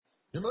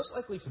You're most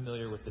likely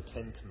familiar with the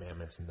 10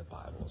 Commandments in the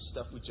Bible,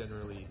 stuff we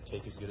generally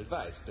take as good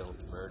advice. Don't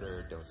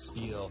murder, don't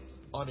steal,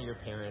 honor your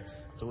parents,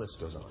 the list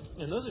goes on.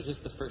 And those are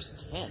just the first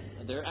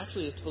 10. There are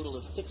actually a total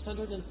of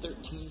 613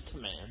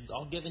 commands,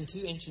 all given to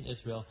ancient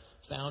Israel,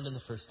 found in the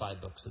first 5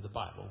 books of the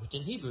Bible, which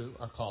in Hebrew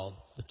are called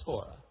the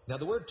Torah. Now,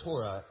 the word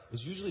Torah is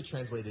usually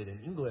translated in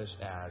English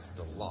as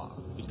the law,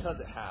 because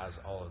it has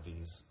all of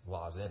these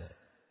laws in it.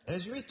 And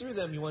as you read through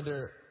them, you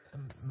wonder,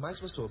 am I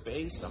supposed to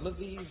obey some of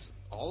these,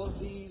 all of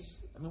these?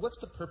 I mean, what's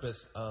the purpose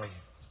of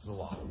the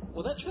law?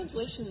 Well, that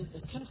translation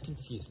is kind of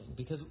confusing,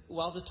 because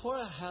while the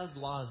Torah has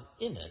laws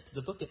in it,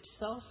 the book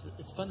itself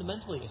is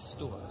fundamentally a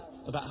story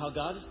about how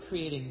God is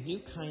creating new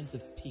kinds of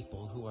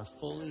people who are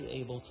fully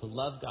able to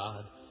love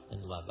God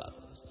and love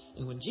others.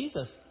 And when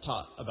Jesus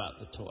taught about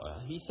the Torah,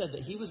 he said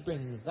that he was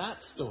bringing that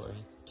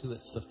story to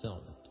its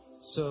fulfillment.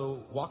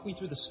 So, walk me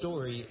through the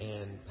story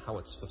and how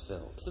it's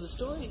fulfilled. So the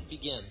story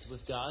begins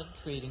with God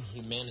creating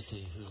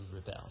humanity who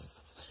rebelled.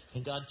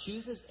 And God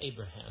chooses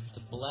Abraham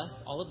to bless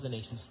all of the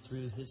nations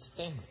through his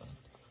family,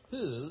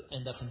 who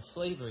end up in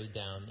slavery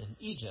down in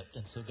Egypt,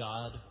 and so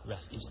God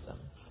rescues them.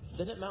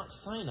 Then at Mount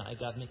Sinai,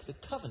 God makes a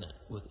covenant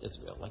with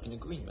Israel, like an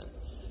agreement.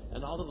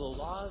 And all of the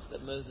laws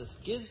that Moses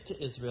gives to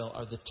Israel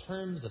are the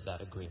terms of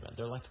that agreement.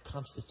 They're like a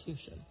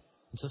constitution.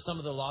 And so some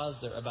of the laws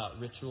are about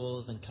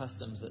rituals and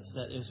customs that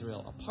set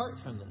Israel apart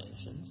from the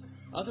nations.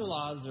 Other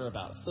laws are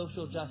about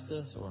social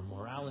justice or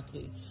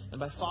morality. And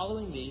by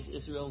following these,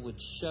 Israel would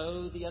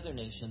show the other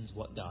nations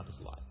what God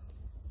is like.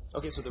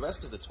 Okay, so the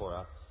rest of the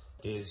Torah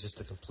is just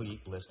a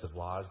complete list of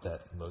laws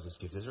that Moses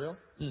gives Israel?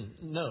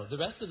 No, the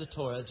rest of the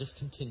Torah just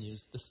continues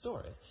the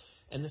story.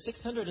 And the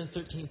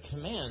 613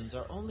 commands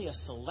are only a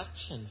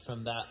selection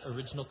from that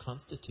original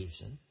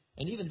constitution.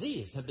 And even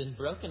these have been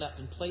broken up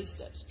and placed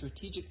at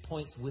strategic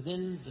points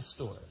within the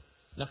story.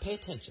 Now pay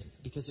attention,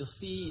 because you'll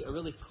see a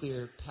really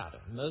clear pattern.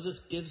 Moses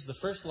gives the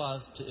first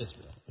laws to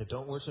Israel.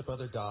 Don't worship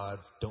other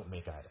gods, don't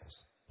make idols.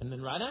 And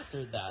then right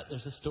after that,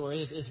 there's a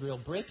story of Israel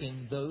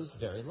breaking those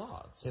very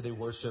laws. Yeah, they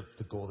worship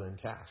the golden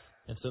calf.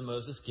 And so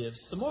Moses gives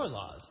some more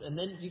laws. And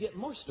then you get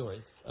more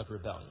stories of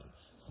rebellion.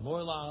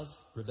 More laws,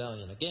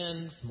 rebellion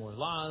again, more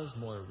laws,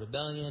 more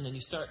rebellion, and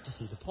you start to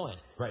see the point.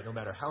 Right, no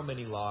matter how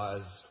many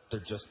laws, they're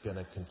just going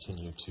to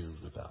continue to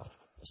rebel.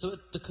 So at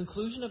the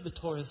conclusion of the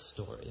Torah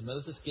story,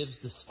 Moses gives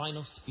this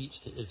final speech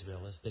to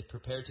Israel as they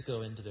prepare to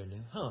go into their new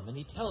home. And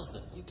he tells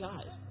them, you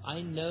guys, I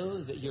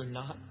know that you're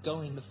not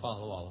going to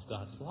follow all of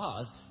God's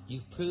laws.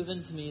 You've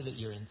proven to me that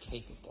you're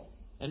incapable.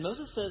 And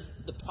Moses says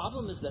the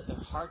problem is that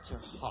their hearts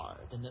are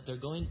hard and that they're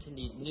going to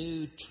need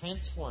new,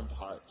 transformed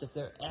hearts if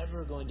they're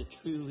ever going to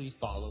truly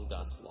follow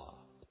God's law.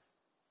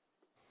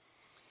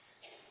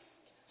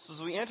 So as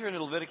we enter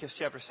into Leviticus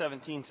chapter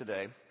 17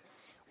 today,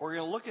 we're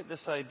going to look at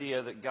this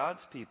idea that God's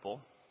people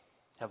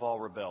have all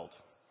rebelled.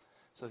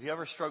 So if you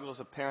ever struggle as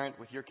a parent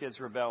with your kids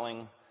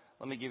rebelling,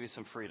 let me give you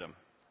some freedom.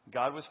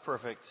 God was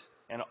perfect,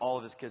 and all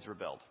of his kids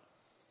rebelled.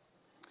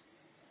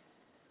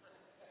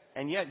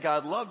 And yet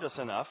God loved us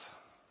enough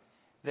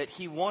that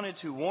he wanted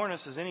to warn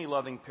us as any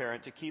loving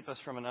parent to keep us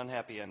from an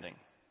unhappy ending.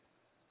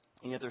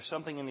 And yet there's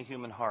something in the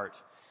human heart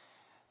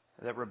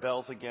that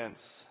rebels against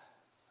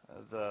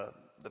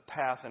the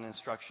path and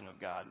instruction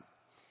of God.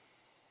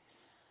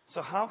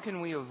 So how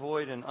can we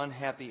avoid an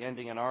unhappy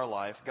ending in our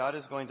life? God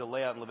is going to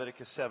lay out in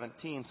Leviticus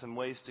 17 some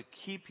ways to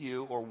keep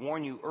you or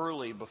warn you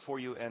early before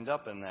you end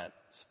up in that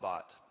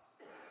spot.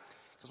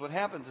 Because what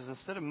happens is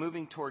instead of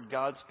moving toward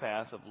God's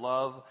path of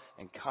love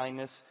and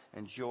kindness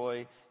and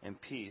joy and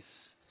peace,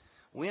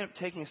 we end up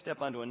taking a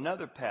step onto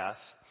another path,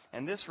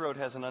 and this road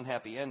has an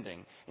unhappy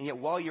ending. And yet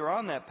while you're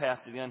on that path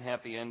to the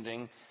unhappy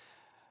ending,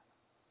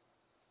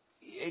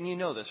 and you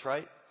know this,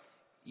 right?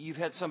 You've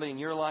had somebody in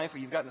your life, or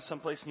you've gotten to some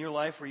place in your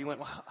life where you went,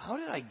 well, how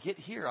did I get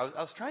here? I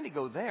was trying to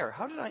go there.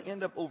 How did I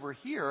end up over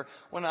here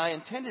when I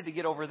intended to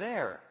get over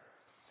there?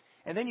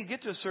 And then you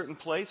get to a certain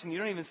place, and you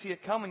don't even see it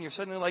coming. You're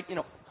suddenly like,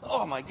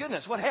 oh my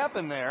goodness, what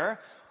happened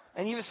there?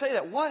 And you would say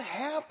that, what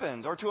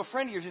happened? Or to a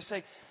friend of yours, you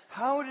say,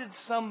 how did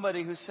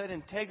somebody who said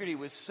integrity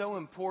was so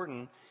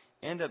important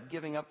end up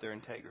giving up their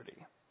integrity?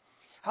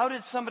 How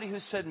did somebody who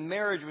said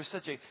marriage was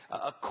such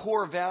a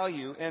core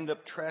value end up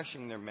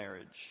trashing their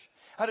marriage?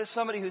 How did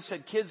somebody who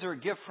said kids are a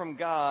gift from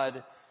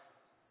God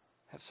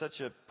have such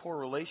a poor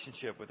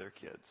relationship with their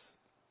kids?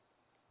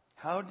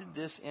 How did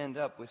this end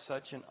up with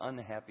such an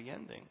unhappy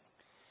ending?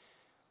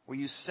 Where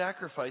you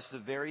sacrificed the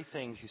very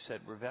things you said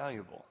were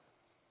valuable.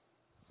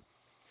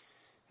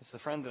 It's the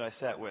friend that I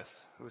sat with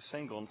who was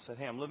single and said,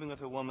 hey, I'm living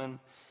with a woman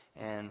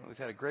and we've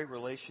had a great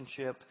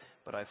relationship,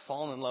 but I've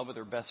fallen in love with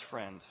her best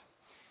friend.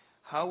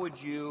 How would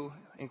you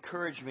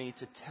encourage me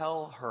to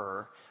tell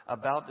her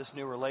about this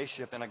new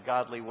relationship in a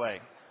godly way?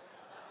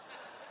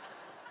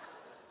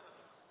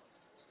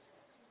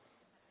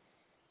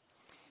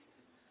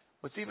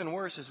 What's even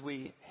worse is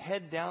we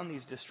head down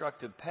these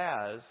destructive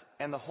paths,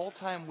 and the whole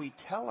time we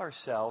tell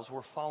ourselves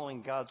we're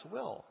following God's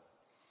will.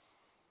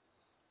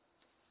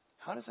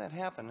 How does that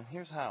happen? And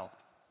here's how.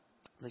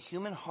 The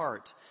human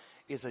heart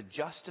is a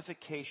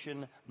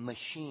justification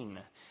machine.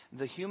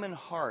 The human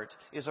heart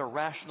is a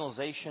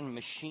rationalization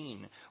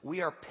machine.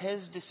 We are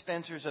Pez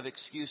dispensers of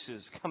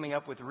excuses, coming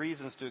up with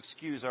reasons to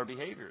excuse our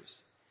behaviors.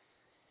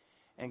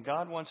 And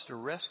God wants to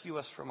rescue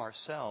us from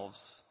ourselves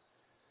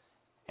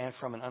and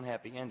from an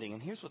unhappy ending.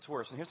 And here's what's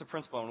worse, and here's the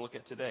principle I want to look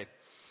at today.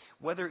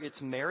 Whether it's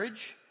marriage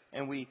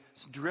and we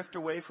drift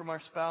away from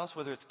our spouse,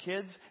 whether it's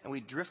kids and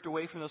we drift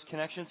away from those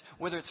connections,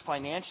 whether it's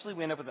financially,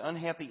 we end up with an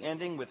unhappy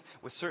ending with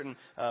certain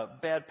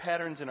bad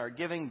patterns in our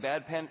giving,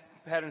 bad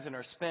patterns in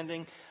our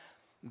spending,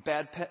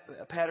 bad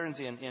patterns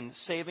in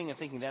saving and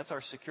thinking that's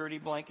our security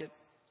blanket.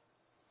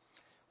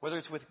 Whether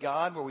it's with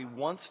God, where we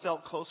once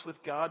felt close with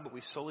God, but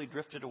we slowly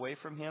drifted away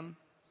from Him.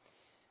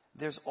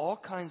 There's all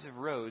kinds of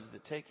roads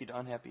that take you to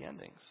unhappy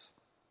endings.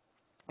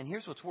 And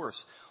here's what's worse.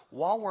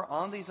 While we're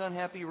on these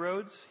unhappy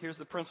roads, here's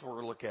the principle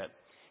we're going to look at.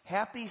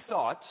 Happy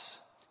thoughts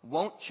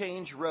won't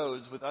change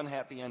roads with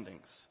unhappy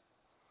endings.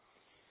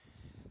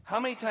 How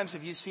many times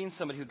have you seen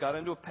somebody who got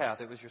into a path?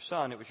 It was your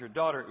son, it was your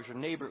daughter, it was your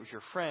neighbor, it was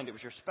your friend, it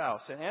was your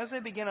spouse. And as they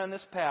begin on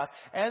this path,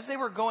 as they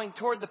were going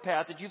toward the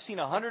path that you've seen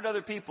 100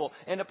 other people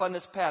end up on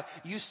this path,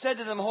 you said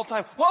to them the whole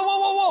time, whoa, whoa,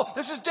 whoa, whoa,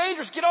 this is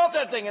dangerous, get off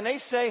that thing. And they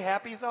say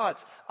happy thoughts.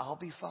 I'll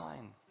be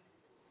fine.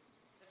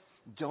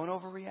 Don't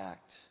overreact.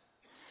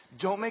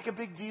 Don't make a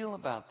big deal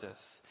about this.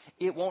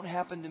 It won't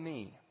happen to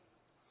me.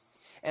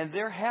 And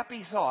their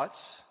happy thoughts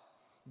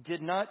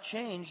did not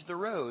change the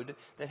road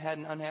that had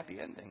an unhappy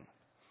ending.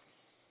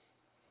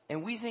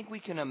 And we think we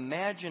can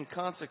imagine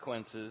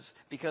consequences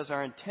because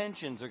our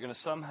intentions are going to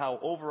somehow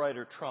override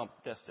or trump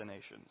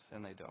destinations,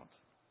 and they don't.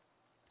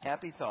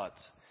 Happy thoughts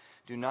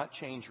do not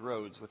change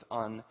roads with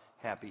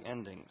unhappy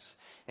endings.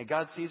 And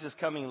God sees us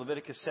coming in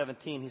Leviticus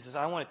 17. He says,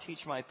 I want to teach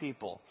my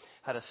people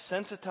how to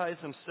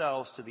sensitize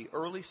themselves to the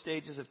early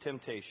stages of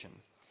temptation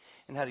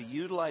and how to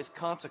utilize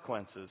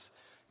consequences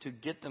to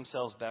get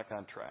themselves back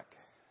on track.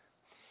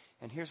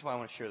 And here's why I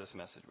want to share this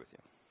message with you.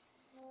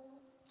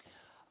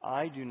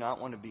 I do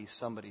not want to be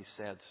somebody's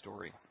sad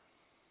story.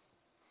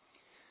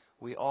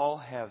 We all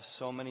have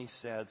so many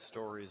sad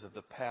stories of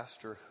the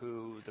pastor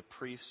who, the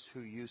priest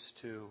who used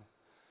to,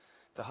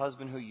 the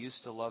husband who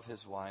used to love his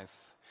wife,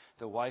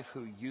 the wife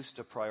who used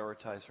to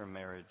prioritize her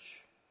marriage,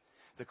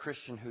 the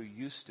Christian who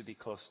used to be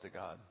close to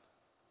God.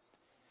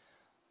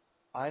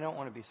 I don't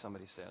want to be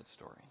somebody's sad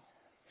story.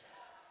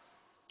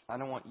 I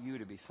don't want you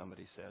to be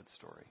somebody's sad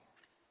story.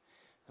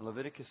 And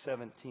Leviticus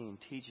 17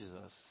 teaches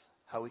us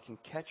how we can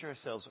catch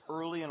ourselves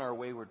early in our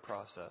wayward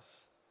process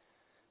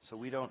so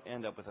we don't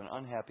end up with an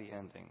unhappy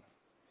ending,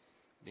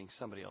 being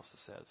somebody else's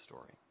sad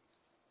story.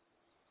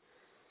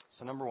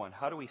 So number one,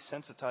 how do we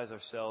sensitize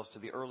ourselves to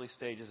the early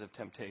stages of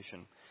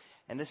temptation?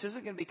 And this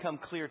isn't going to become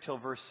clear till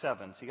verse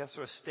 7, so you got to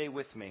sort of stay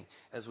with me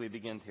as we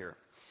begin here.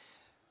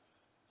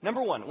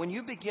 Number one, when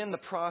you begin the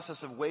process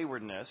of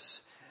waywardness,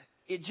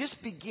 it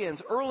just begins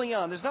early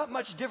on. There's not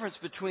much difference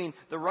between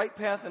the right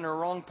path and the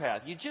wrong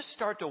path. You just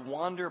start to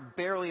wander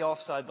barely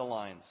outside the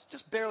lines.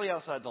 Just barely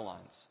outside the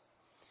lines.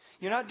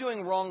 You're not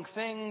doing wrong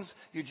things.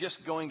 You're just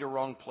going to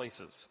wrong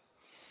places.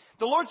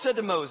 The Lord said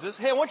to Moses,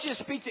 hey, I want you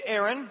to speak to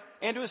Aaron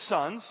and to his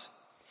sons,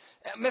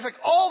 matter of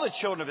fact, all the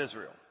children of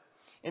Israel,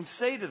 and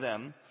say to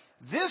them,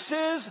 this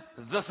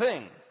is the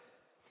thing.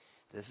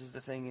 This is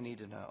the thing you need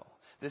to know.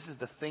 This is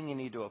the thing you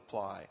need to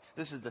apply.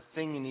 This is the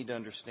thing you need to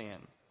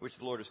understand, which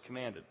the Lord has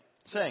commanded.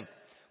 Saying,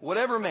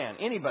 whatever man,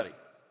 anybody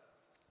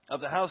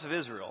of the house of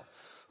Israel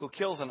who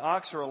kills an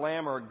ox or a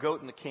lamb or a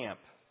goat in the camp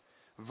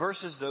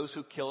versus those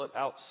who kill it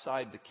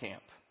outside the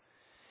camp.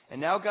 And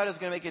now God is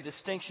going to make a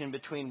distinction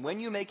between when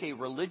you make a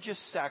religious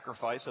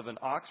sacrifice of an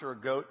ox or a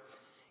goat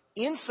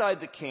inside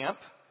the camp,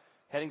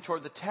 heading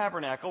toward the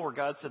tabernacle where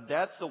God said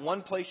that's the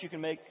one place you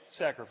can make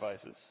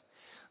sacrifices,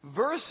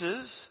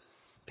 versus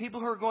people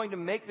who are going to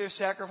make their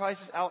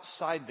sacrifices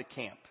outside the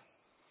camp.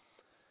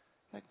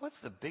 Like, what's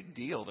the big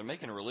deal? They're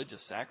making religious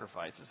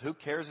sacrifices. Who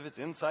cares if it's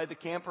inside the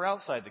camp or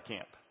outside the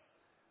camp?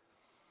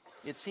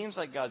 It seems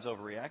like God's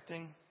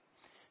overreacting.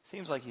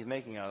 Seems like He's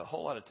making a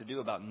whole lot of to-do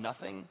about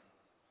nothing.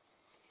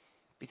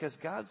 Because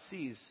God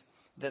sees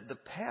that the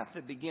path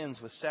that begins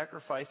with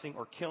sacrificing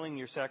or killing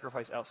your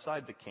sacrifice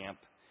outside the camp,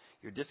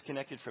 you're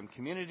disconnected from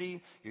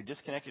community, you're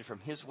disconnected from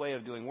His way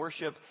of doing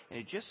worship, and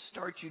it just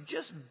starts you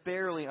just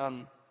barely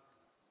on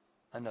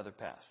another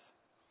path.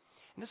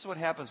 And this is what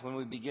happens when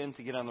we begin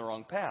to get on the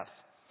wrong path.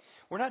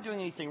 We're not doing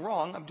anything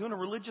wrong. I'm doing a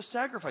religious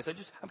sacrifice.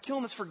 I'm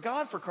killing this for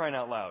God, for crying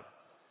out loud.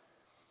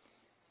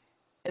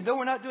 And though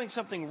we're not doing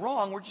something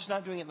wrong, we're just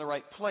not doing it in the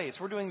right place.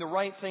 We're doing the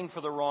right thing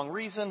for the wrong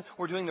reason.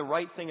 We're doing the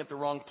right thing at the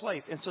wrong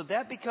place. And so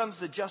that becomes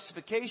the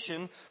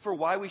justification for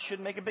why we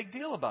shouldn't make a big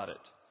deal about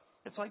it.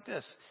 It's like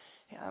this.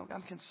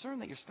 I'm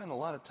concerned that you're spending a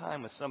lot of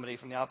time with somebody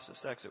from the opposite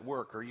sex at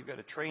work, or you've got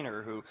a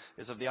trainer who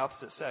is of the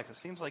opposite sex. It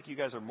seems like you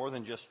guys are more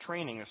than just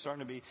training. There's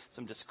starting to be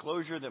some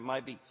disclosure that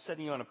might be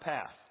setting you on a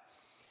path.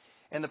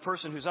 And the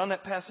person who's on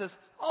that path says,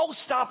 oh,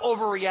 stop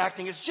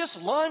overreacting. It's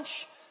just lunch.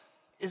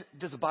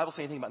 Does the Bible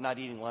say anything about not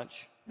eating lunch?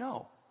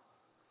 No.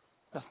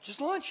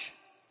 Just lunch.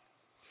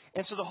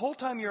 And so the whole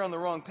time you're on the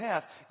wrong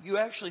path, you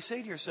actually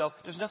say to yourself,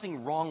 there's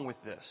nothing wrong with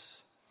this.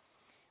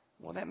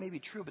 Well, that may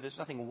be true, but there's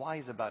nothing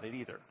wise about it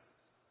either.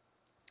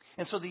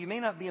 And so that you may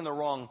not be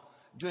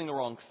doing the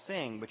wrong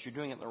thing, but you're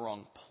doing it in the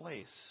wrong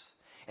place.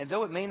 And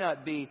though it may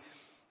not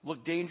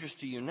look dangerous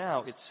to you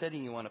now, it's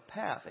setting you on a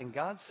path. And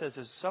God says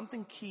there's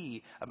something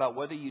key about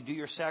whether you do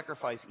your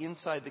sacrifice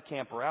inside the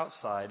camp or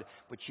outside,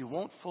 but you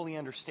won't fully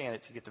understand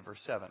it till you get to verse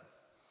 7.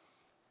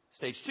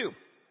 Stage 2.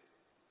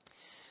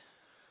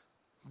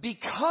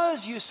 Because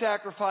you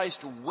sacrificed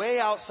way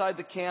outside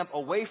the camp,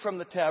 away from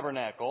the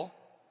tabernacle,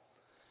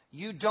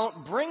 you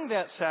don't bring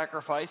that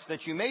sacrifice that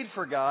you made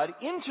for God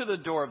into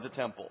the door of the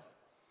temple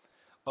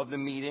of the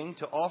meeting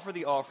to offer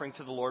the offering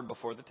to the Lord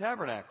before the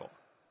tabernacle.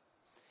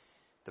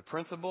 The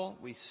principle,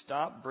 we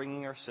stop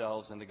bringing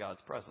ourselves into God's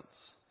presence.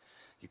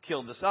 You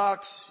killed this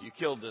ox, you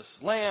killed this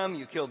lamb,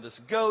 you killed this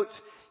goat,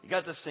 you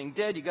got this thing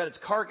dead, you got its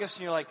carcass,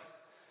 and you're like,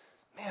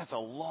 man, it's a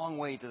long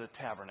way to the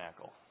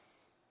tabernacle.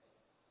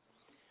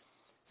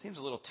 Seems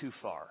a little too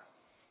far.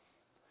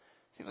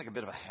 Seems like a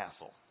bit of a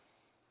hassle.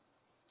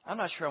 I'm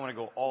not sure I want to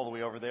go all the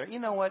way over there. You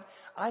know what?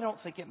 I don't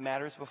think it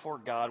matters before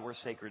God where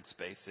sacred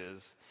space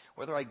is.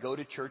 Whether I go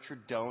to church or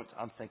don't,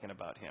 I'm thinking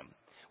about Him.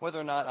 Whether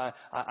or not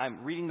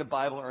I'm reading the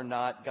Bible or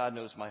not, God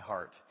knows my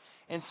heart.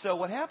 And so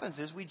what happens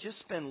is we just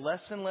spend less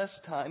and less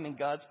time in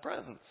God's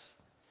presence.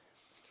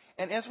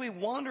 And as we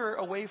wander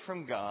away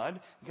from God,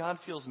 God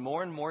feels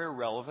more and more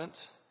irrelevant,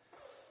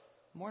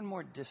 more and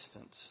more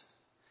distant,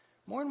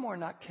 more and more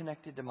not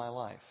connected to my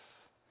life.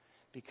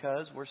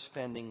 Because we're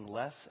spending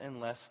less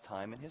and less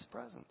time in His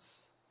presence.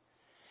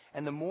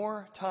 And the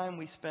more time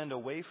we spend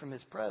away from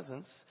His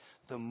presence,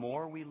 the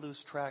more we lose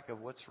track of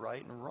what's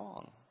right and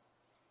wrong.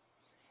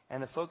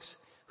 And the folks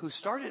who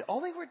started, all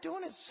they were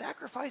doing is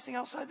sacrificing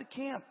outside the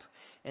camp.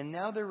 And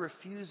now they're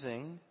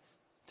refusing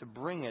to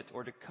bring it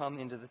or to come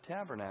into the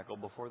tabernacle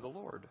before the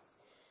Lord.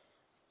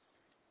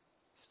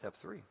 Step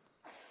 3.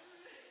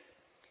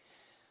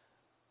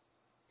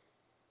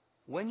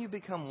 When you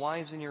become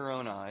wise in your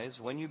own eyes,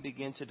 when you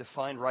begin to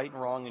define right and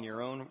wrong in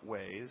your own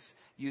ways,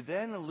 you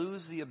then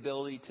lose the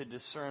ability to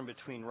discern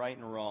between right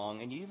and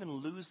wrong, and you even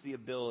lose the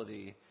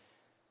ability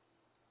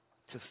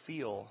to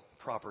feel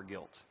proper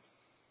guilt.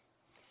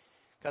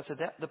 God said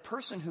that the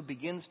person who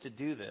begins to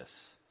do this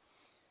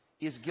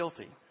is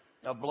guilty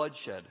of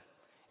bloodshed,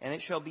 and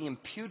it shall be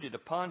imputed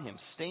upon him,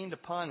 stained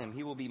upon him.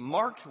 He will be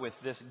marked with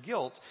this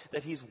guilt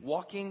that he's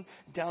walking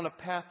down a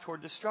path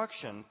toward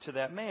destruction to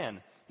that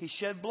man. He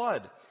shed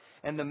blood.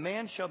 And the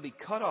man shall be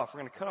cut off.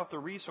 We're going to cut off the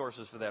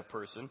resources for that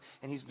person,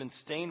 and he's been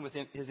stained with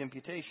his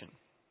imputation.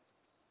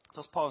 So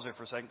let's pause there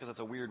for a second because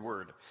it's a weird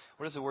word.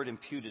 What does the word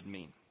imputed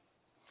mean?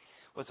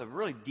 Well, it's a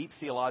really deep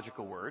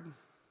theological word.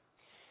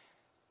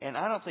 And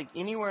I don't think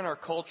anywhere in our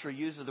culture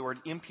uses the word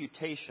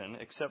imputation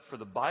except for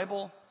the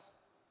Bible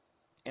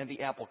and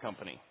the Apple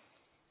Company.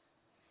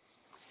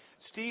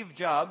 Steve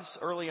Jobs,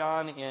 early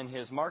on in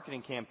his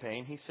marketing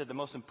campaign, he said the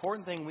most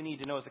important thing we need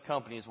to know as a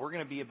company is we're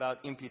going to be about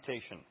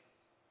imputation.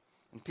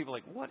 And people are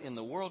like, what in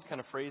the world kind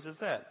of phrase is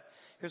that?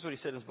 Here's what he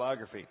said in his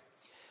biography.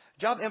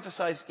 Jobs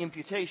emphasized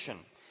imputation.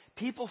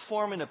 People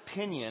form an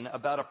opinion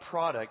about a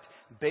product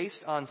based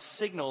on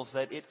signals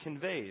that it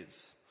conveys.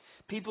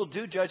 People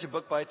do judge a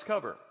book by its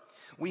cover.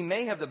 We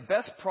may have the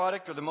best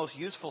product or the most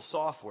useful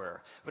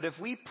software, but if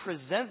we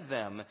present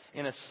them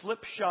in a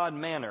slipshod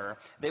manner,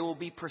 they will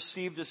be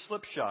perceived as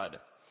slipshod.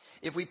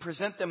 If we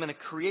present them in a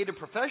creative,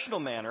 professional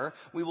manner,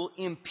 we will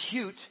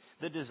impute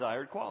the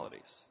desired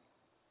qualities.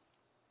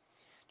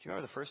 Do you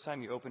remember the first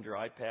time you opened your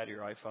iPad or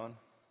your iPhone?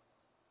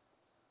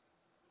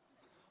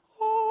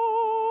 Oh!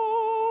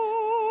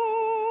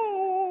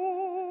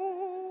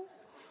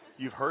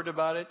 You've heard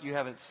about it, you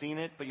haven't seen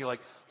it, but you're like,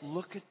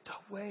 look at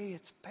the way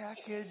it's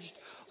packaged.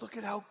 Look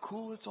at how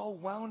cool it's all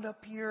wound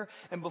up here.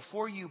 And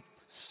before you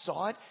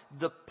saw it,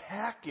 the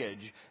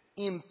package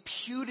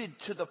imputed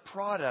to the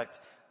product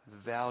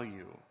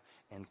value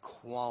and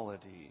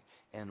quality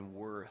and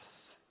worth.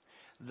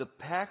 The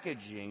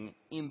packaging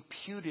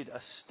imputed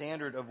a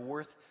standard of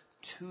worth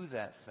to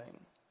that thing.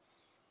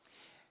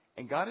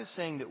 And God is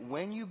saying that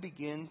when you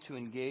begin to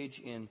engage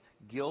in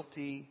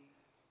guilty,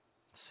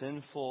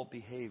 sinful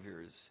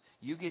behaviors,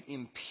 you get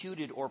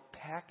imputed or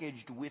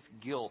packaged with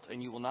guilt,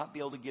 and you will not be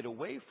able to get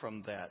away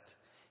from that,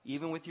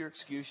 even with your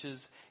excuses,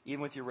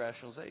 even with your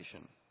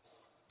rationalization.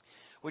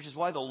 Which is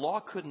why the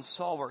law couldn't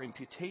solve our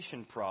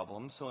imputation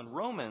problem. So in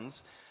Romans,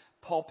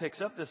 Paul picks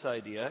up this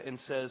idea and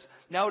says,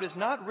 now it is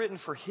not written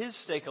for his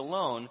sake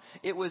alone,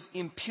 it was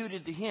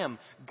imputed to him.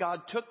 God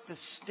took the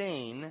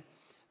stain,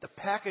 the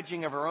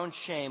packaging of our own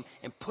shame,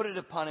 and put it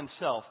upon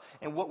himself.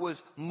 And what was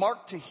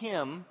marked to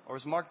him, or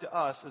was marked to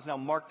us, is now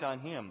marked on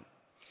him.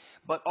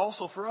 But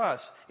also for us,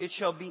 it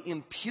shall be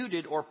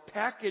imputed or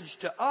packaged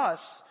to us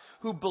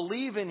who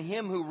believe in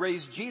him who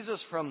raised Jesus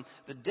from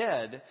the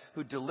dead,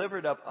 who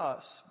delivered up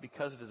us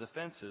because of his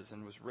offenses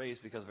and was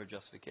raised because of our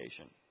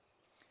justification.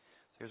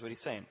 So here's what he's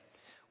saying.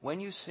 When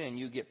you sin,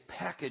 you get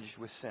packaged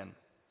with sin,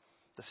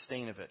 the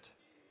stain of it.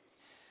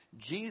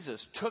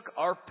 Jesus took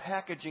our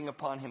packaging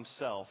upon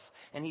himself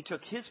And He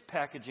took His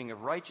packaging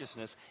of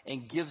righteousness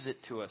and gives it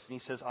to us. And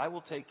He says, I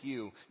will take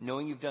you,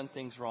 knowing you've done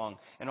things wrong,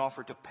 and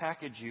offer to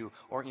package you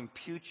or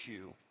impute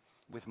you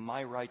with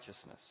my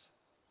righteousness.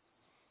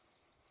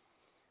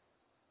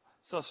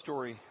 So a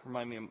story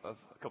reminded me of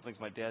a couple things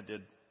my dad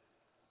did.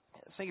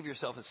 Think of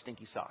yourself as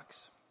stinky socks.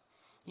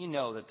 You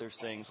know that there's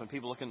things, when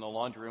people look in the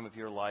laundry room of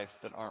your life,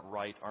 that aren't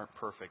right, aren't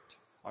perfect,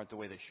 aren't the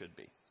way they should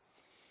be.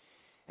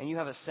 And you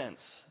have a sense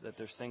that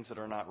there's things that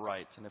are not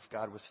right. And if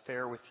God was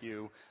fair with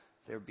you,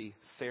 there would be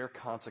fair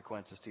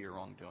consequences to your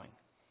wrongdoing.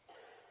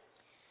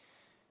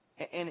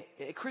 And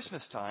at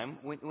Christmas time,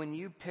 when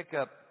you pick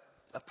up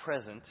a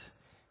present,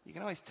 you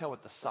can always tell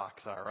what the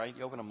socks are, right?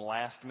 You open them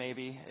last,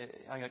 maybe.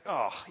 I'm like,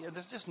 oh, yeah,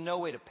 there's just no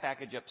way to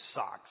package up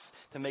socks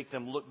to make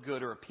them look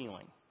good or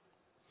appealing.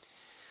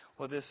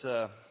 Well, this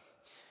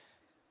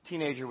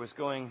teenager was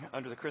going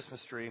under the Christmas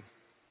tree,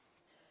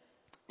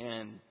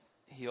 and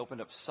he opened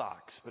up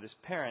socks, but his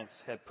parents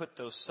had put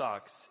those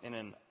socks in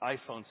an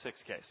iPhone 6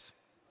 case.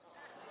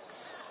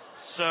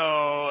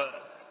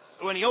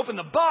 So when he opened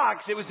the box,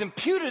 it was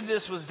imputed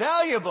this was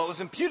valuable. It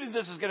was imputed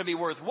this was going to be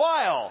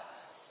worthwhile.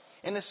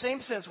 In the same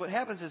sense, what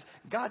happens is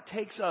God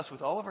takes us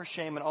with all of our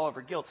shame and all of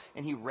our guilt,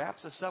 and He wraps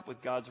us up with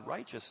God's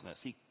righteousness.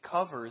 He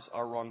covers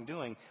our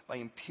wrongdoing by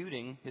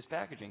imputing His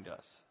packaging to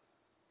us.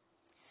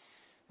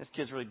 This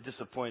kid's really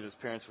disappointed his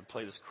parents would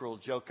play this cruel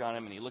joke on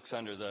him, and he looks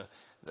under the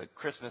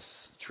Christmas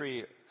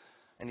tree,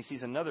 and he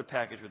sees another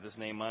package with his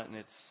name on it, and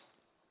it's,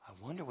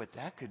 I wonder what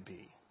that could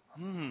be.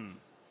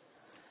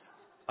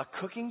 A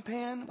cooking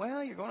pan?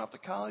 Well, you're going off to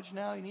college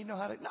now. You need to know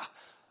how to... No,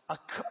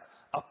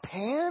 a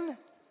pan?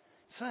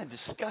 He's kind of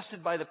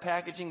disgusted by the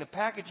packaging. The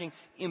packaging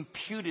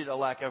imputed a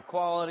lack of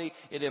quality.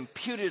 It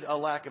imputed a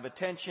lack of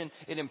attention.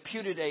 It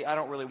imputed I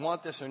don't really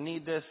want this or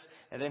need this.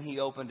 And then he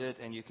opened it,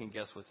 and you can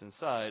guess what's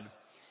inside.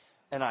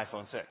 An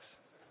iPhone 6.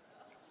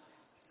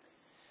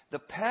 The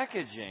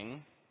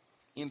packaging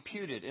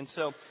imputed. And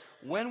so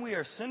when we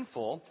are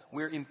sinful,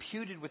 we're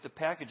imputed with the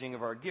packaging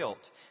of our guilt.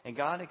 And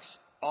God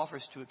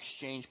offers to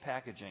exchange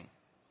packaging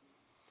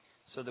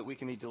so that we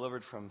can be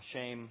delivered from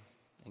shame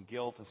and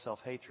guilt and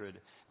self-hatred,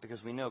 because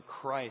we know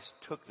Christ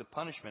took the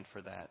punishment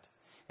for that.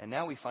 And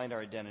now we find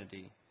our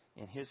identity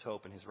in His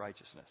hope and His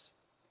righteousness.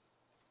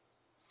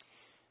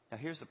 Now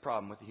here's the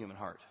problem with the human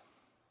heart.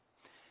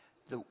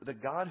 The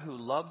God who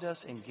loved us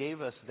and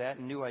gave us that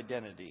new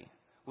identity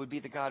would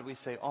be the God we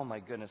say, oh my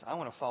goodness, I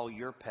want to follow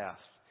your path.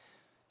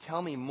 Tell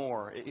me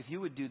more. If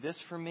you would do this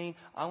for me,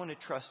 I want to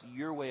trust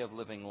your way of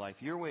living life,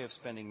 your way of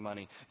spending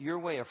money, your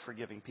way of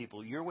forgiving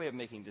people, your way of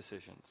making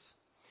decisions.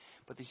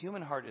 But the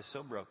human heart is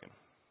so broken.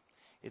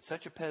 It's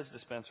such a Pez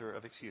dispenser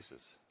of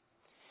excuses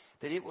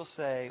that it will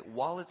say,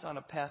 while it's on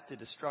a path to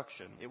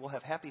destruction, it will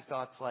have happy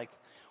thoughts like,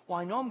 well,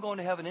 I know I'm going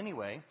to heaven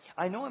anyway.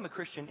 I know I'm a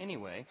Christian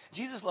anyway.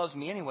 Jesus loves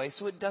me anyway,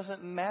 so it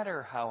doesn't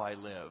matter how I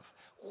live.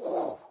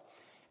 Whoa.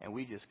 And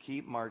we just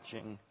keep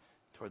marching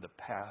toward the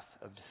path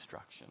of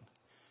destruction.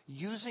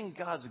 Using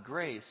God's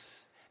grace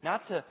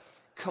not to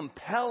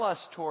compel us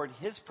toward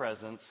His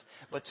presence,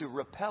 but to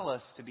repel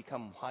us to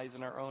become wise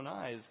in our own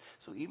eyes.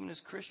 So even as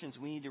Christians,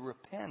 we need to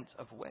repent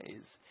of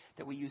ways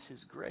that we use His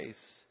grace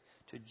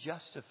to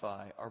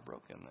justify our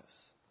brokenness.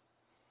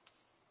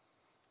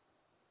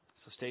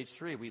 So stage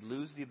 3, we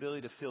lose the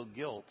ability to feel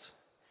guilt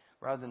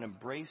rather than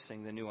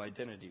embracing the new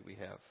identity we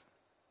have.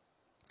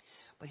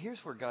 But here's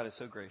where God is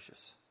so gracious.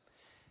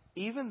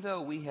 Even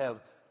though we have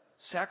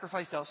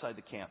sacrificed outside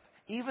the camp,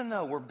 even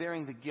though we're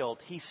bearing the guilt,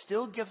 He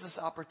still gives us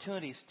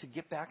opportunities to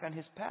get back on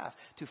His path,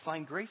 to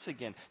find grace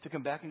again, to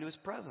come back into His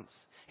presence.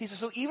 He says,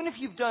 so even if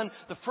you've done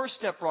the first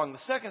step wrong,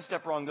 the second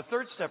step wrong, the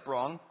third step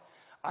wrong,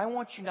 I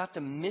want you not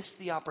to miss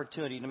the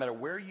opportunity, no matter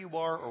where you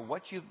are or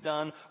what you've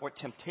done or what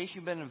temptation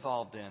you've been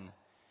involved in.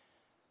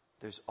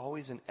 There's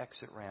always an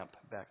exit ramp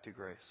back to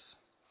grace.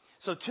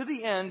 So to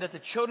the end that the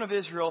children of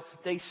Israel,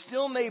 they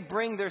still may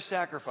bring their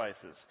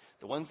sacrifices,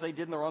 the ones they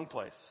did in the wrong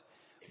place,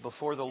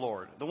 before the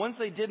Lord. The ones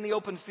they did in the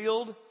open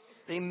field,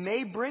 they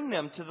may bring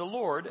them to the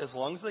Lord as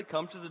long as they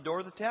come to the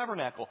door of the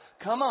tabernacle.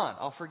 Come on,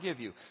 I'll forgive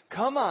you.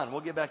 Come on,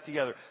 we'll get back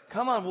together.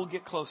 Come on, we'll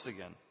get close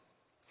again.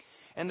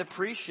 And the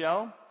priest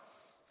shall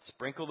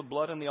sprinkle the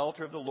blood on the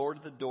altar of the Lord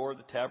at the door of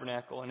the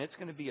tabernacle, and it's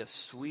going to be a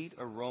sweet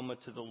aroma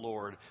to the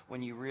Lord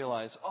when you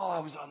realize, oh, I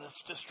was on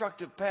this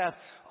destructive path.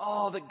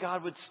 Oh, that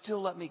God would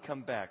still let me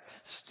come back,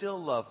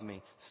 still love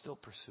me, still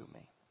pursue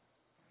me.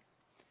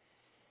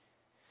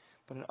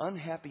 But an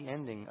unhappy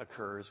ending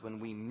occurs when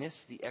we miss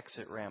the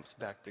exit ramps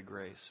back to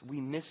grace. We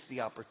miss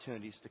the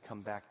opportunities to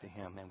come back to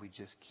Him, and we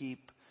just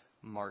keep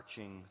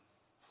marching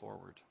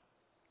forward.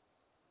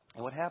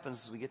 And what happens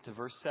is we get to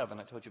verse 7.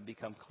 I told you it would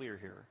become clear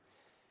here.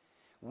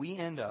 We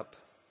end up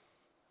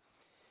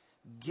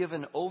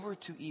given over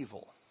to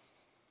evil.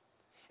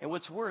 And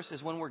what's worse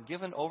is when we're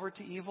given over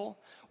to evil,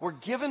 we're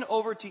given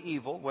over to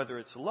evil, whether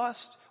it's lust,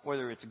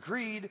 whether it's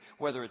greed,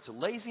 whether it's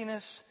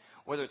laziness,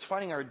 whether it's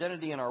finding our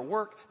identity in our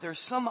work. There's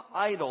some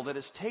idol that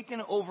has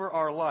taken over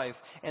our life.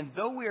 And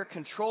though we are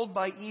controlled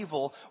by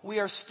evil, we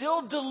are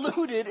still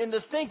deluded into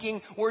thinking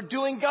we're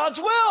doing God's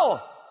will.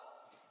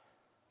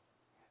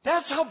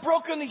 That's how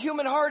broken the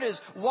human heart is.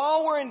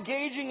 While we're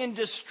engaging in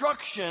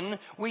destruction,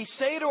 we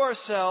say to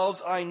ourselves,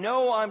 I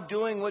know I'm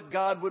doing what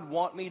God would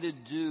want me to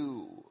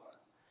do.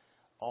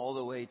 All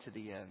the way to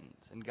the end.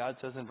 And God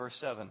says in verse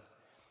 7,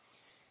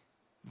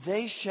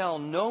 they shall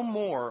no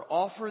more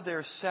offer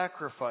their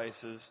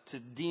sacrifices to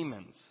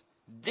demons.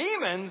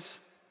 Demons,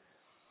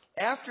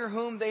 after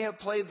whom they have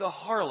played the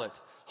harlot.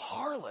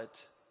 Harlot.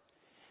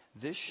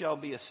 This shall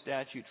be a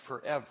statute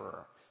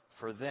forever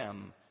for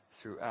them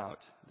throughout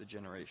the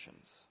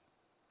generations.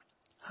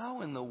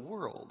 How in the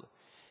world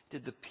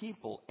did the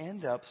people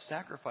end up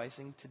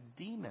sacrificing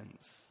to demons?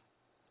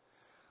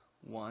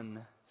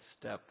 One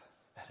step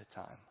at a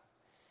time.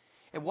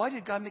 And why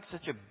did God make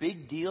such a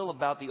big deal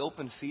about the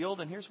open field?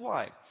 And here's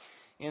why.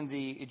 In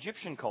the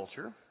Egyptian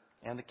culture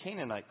and the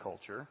Canaanite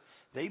culture,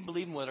 they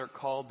believe in what are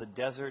called the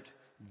desert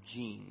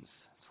genes.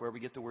 That's where we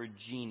get the word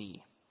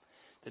genie.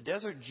 The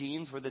desert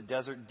genes were the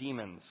desert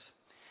demons.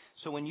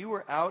 So when you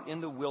were out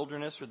in the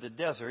wilderness or the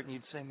desert, and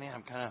you'd say, man,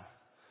 I'm kind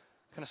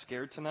of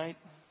scared tonight.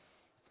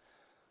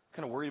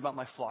 Kind of worried about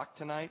my flock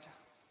tonight.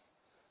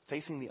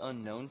 Facing the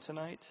unknown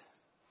tonight.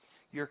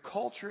 Your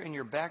culture and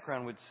your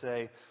background would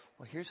say,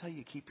 well, here's how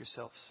you keep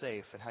yourself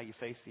safe and how you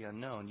face the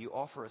unknown. You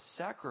offer a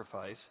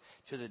sacrifice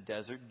to the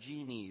desert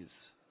genies.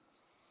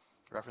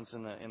 Reference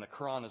in the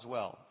Quran as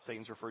well.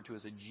 Satan's referred to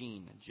as a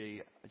jinn,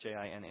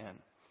 J-I-N-N.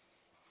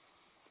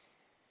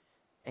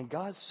 And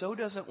God so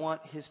doesn't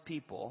want His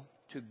people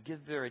to give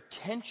their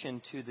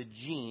attention to the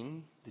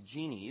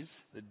genies,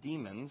 the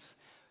demons,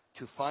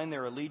 to find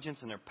their allegiance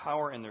and their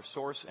power and their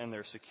source and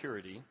their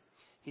security.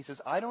 He says,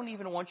 I don't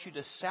even want you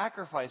to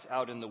sacrifice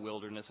out in the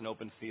wilderness and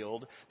open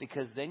field,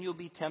 because then you'll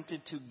be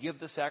tempted to give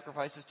the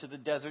sacrifices to the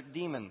desert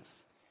demons.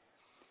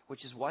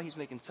 Which is why He's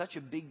making such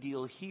a big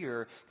deal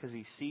here, because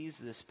He sees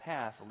this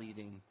path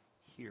leading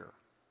here.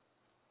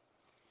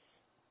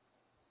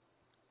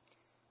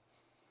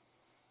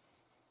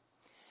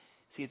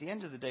 See, at the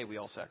end of the day, we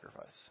all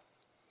sacrifice.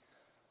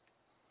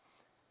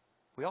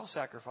 We all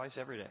sacrifice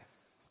every day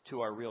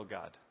to our real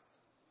God.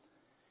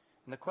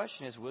 And the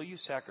question is, will you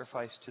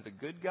sacrifice to the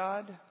good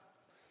God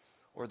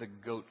or the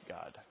goat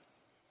God?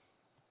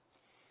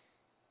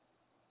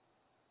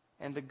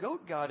 And the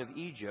goat god of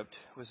Egypt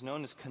was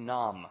known as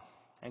Canaan.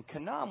 And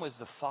Canaan was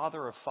the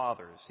father of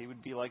fathers. He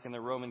would be like in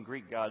the Roman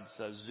Greek gods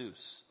Zeus.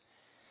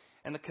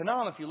 And the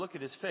Canaan, if you look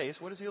at his face,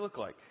 what does he look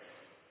like?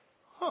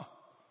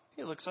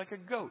 He looks like a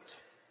goat.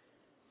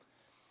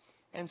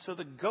 And so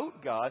the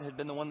goat god had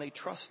been the one they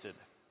trusted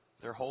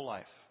their whole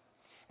life.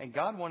 And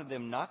God wanted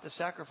them not to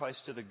sacrifice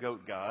to the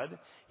goat god.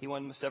 He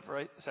wanted them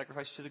to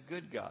sacrifice to the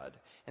good God.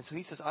 And so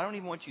He says, I don't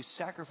even want you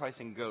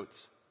sacrificing goats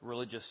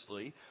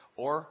religiously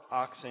or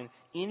oxen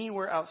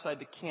anywhere outside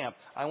the camp.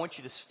 I want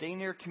you to stay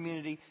near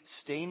community,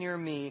 stay near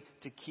me,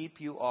 to keep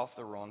you off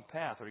the wrong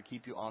path or to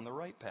keep you on the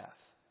right path.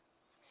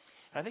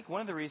 And I think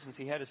one of the reasons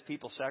He had His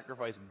people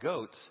sacrifice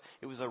goats,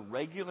 it was a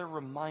regular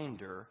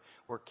reminder,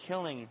 we're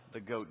killing the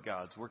goat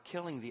gods. We're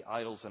killing the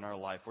idols in our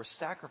life. We're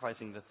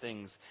sacrificing the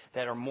things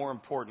that are more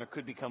important or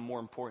could become more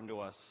important to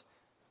us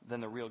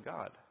than the real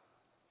God.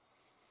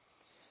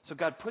 So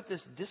God put this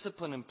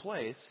discipline in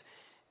place.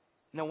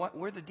 Now,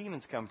 where the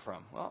demons come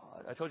from? Well,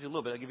 I told you a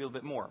little bit. I'll give you a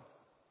little bit more.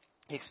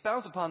 He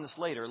expounds upon this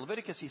later.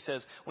 Leviticus, he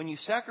says, when you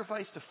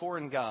sacrifice to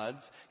foreign gods,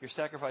 you're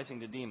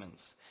sacrificing to demons.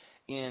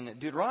 In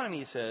Deuteronomy,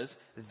 he says,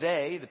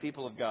 they, the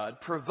people of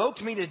God,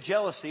 provoked me to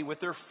jealousy with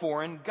their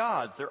foreign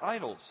gods, their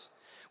idols.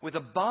 With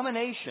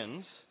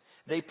abominations,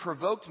 they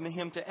provoked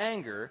him to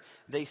anger.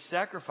 They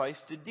sacrificed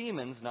to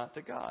demons, not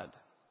to God.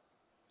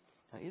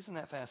 Now, isn't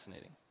that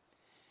fascinating?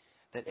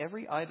 That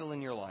every idol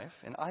in your life,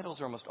 and idols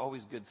are almost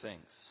always good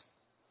things,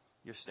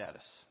 your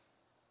status.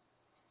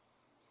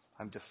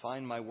 I'm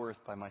defined my worth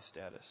by my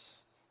status,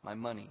 my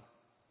money,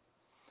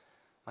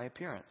 my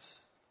appearance,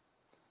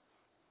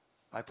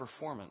 my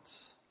performance,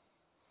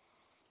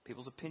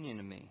 people's opinion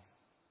of me,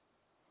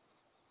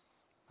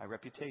 my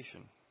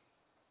reputation,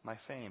 my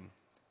fame.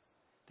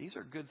 These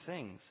are good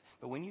things.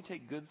 But when you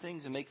take good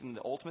things and make them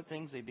the ultimate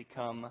things, they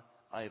become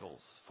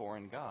idols,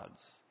 foreign gods.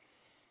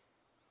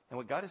 And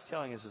what God is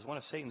telling us is one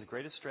of Satan's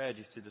greatest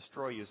strategies to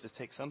destroy you is to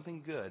take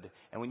something good,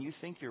 and when you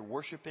think you're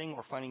worshiping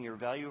or finding your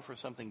value for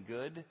something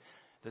good,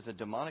 there's a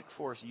demonic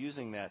force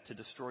using that to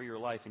destroy your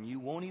life, and you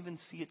won't even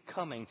see it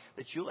coming,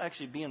 that you'll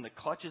actually be in the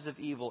clutches of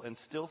evil and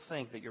still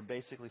think that you're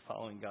basically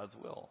following God's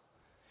will.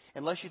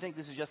 Unless you think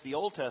this is just the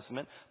Old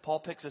Testament, Paul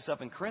picks this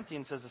up in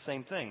Corinthians and says the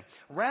same thing.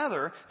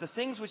 Rather, the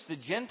things which the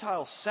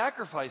Gentiles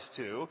sacrifice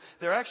to,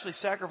 they're actually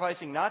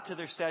sacrificing not to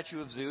their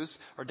statue of Zeus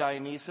or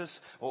Dionysus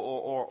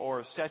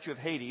or statue of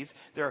Hades.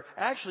 They're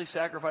actually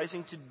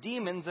sacrificing to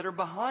demons that are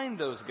behind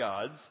those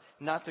gods,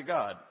 not to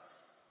God.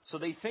 So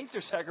they think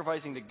they're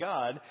sacrificing to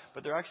God,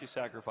 but they're actually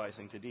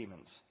sacrificing to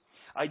demons.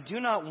 I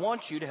do not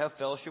want you to have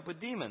fellowship with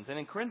demons. And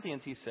in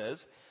Corinthians he says,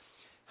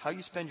 how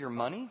you spend your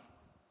money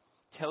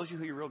tells you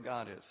who your real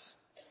God is.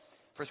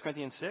 1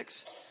 Corinthians 6,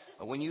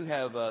 when you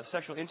have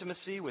sexual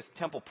intimacy with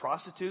temple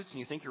prostitutes and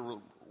you think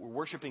you're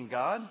worshiping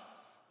God,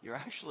 you're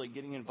actually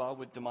getting involved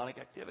with demonic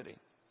activity.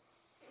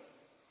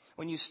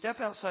 When you step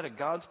outside of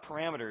God's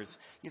parameters,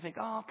 you think,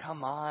 oh,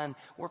 come on,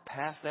 we're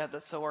past that.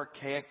 That's so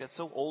archaic. That's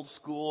so old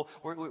school.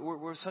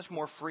 We're such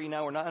more free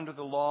now. We're not under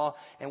the law.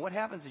 And what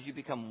happens is you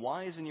become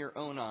wise in your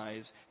own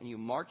eyes, and you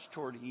march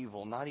toward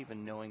evil, not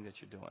even knowing that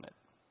you're doing it.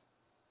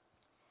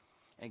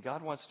 And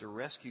God wants to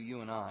rescue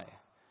you and I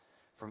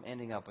from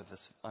ending up with this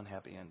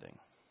unhappy ending.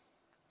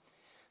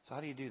 So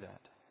how do you do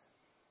that?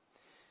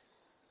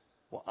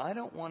 Well, I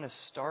don't want to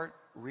start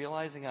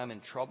realizing I'm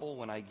in trouble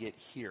when I get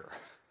here.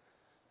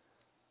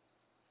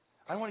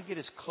 I want to get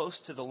as close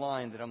to the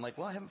line that I'm like,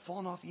 well, I haven't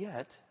fallen off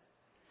yet.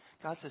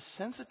 God says,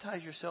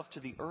 sensitize yourself to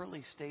the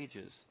early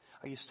stages.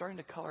 Are you starting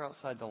to color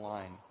outside the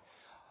line?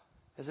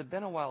 Has it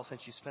been a while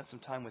since you spent some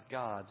time with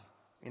God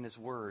in His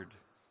Word,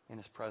 in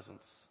His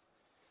presence?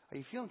 Are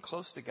you feeling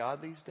close to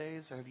God these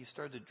days, or have you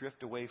started to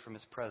drift away from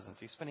His presence?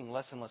 Are you spending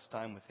less and less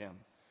time with Him?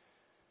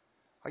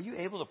 Are you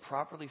able to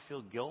properly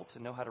feel guilt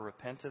and know how to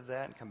repent of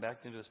that and come back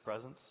into His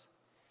presence?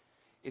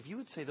 If you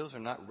would say those are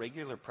not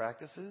regular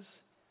practices,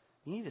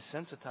 you need to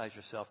sensitize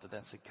yourself to that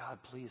and say, God,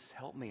 please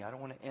help me. I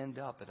don't want to end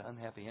up at an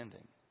unhappy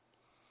ending.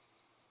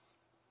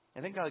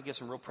 And then God gives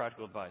some real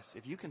practical advice.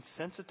 If you can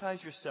sensitize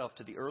yourself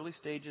to the early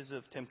stages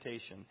of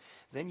temptation,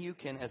 then you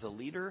can, as a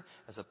leader,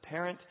 as a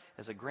parent,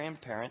 as a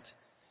grandparent,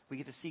 we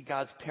get to see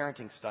God's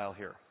parenting style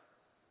here,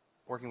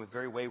 working with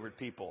very wayward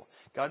people.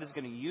 God is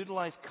going to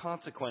utilize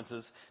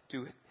consequences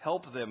to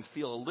help them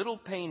feel a little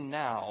pain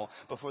now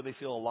before they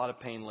feel a lot of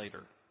pain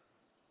later.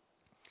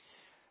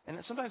 And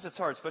sometimes it's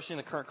hard, especially in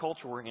the current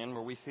culture we're in,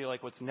 where we feel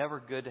like it's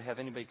never good to have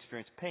anybody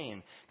experience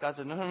pain. God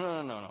said,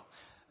 no.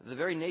 The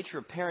very nature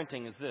of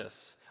parenting is this.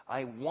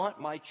 I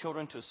want my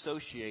children to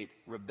associate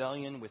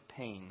rebellion with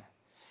pain.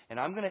 And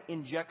I'm going to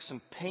inject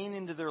some pain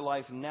into their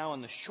life now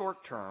in the short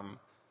term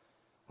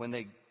when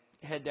they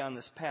head down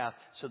this path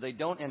so they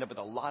don't end up with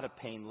a lot of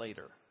pain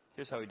later.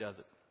 Here's how He does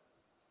it.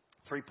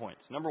 3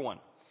 points. Number 1.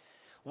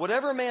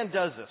 Whatever man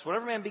does this,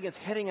 whatever man begins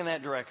heading in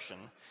that direction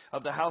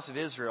of the house of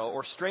Israel,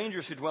 or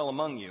strangers who dwell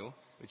among you,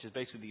 which is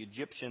basically the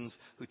Egyptians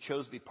who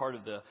chose to be part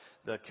of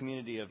the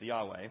community of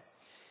Yahweh,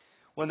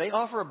 when they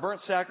offer a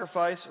burnt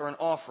sacrifice or an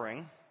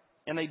offering,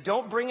 and they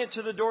don't bring it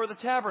to the door of the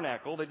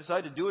tabernacle, they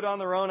decide to do it on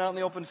their own out in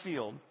the open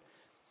field,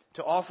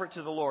 to offer it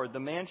to the Lord, the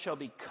man shall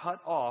be cut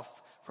off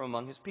from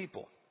among his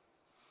people.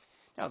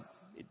 Now,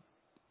 it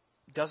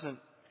doesn't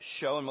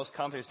show, and most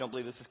commentators don't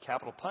believe this is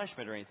capital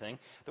punishment or anything.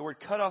 The word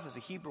cut off is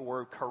a Hebrew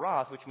word,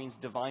 karath, which means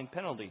divine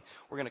penalty.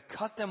 We're going to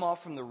cut them off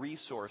from the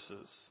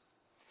resources.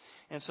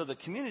 And so the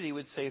community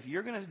would say, if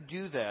you're going to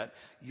do that,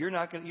 you're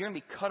going to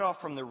be cut off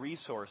from the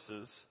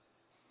resources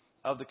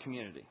of the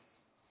community,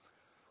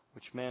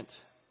 which meant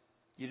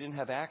you didn't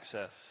have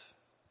access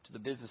to the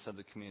business of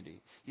the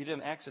community. You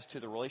didn't have access to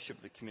the relationship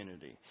of the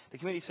community. The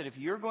community said, if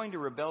you're going to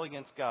rebel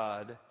against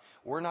God,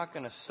 we're not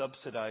going to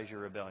subsidize your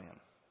rebellion.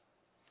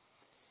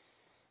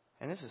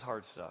 And this is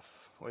hard stuff.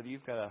 Whether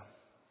you've got a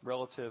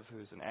relative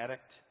who's an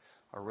addict,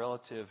 or a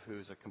relative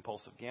who's a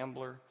compulsive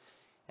gambler,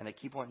 and they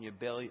keep wanting you to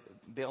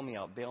bail me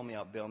out.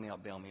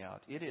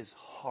 It is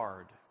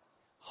hard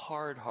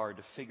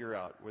to figure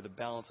out where the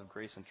balance of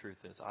grace and truth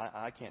is.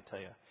 I can't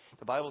tell you.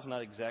 The Bible's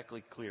not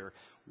exactly clear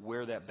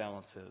where that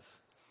balance is.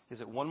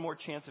 Is it one more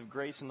chance of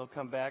grace and they'll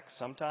come back?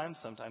 Sometimes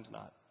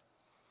not.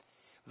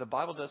 The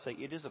Bible does say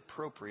it is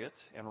appropriate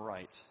and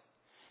right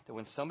that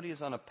when somebody is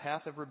on a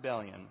path of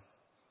rebellion,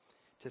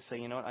 to say,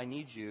 you know what, I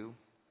need you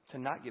to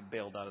not get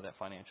bailed out of that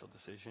financial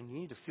decision. You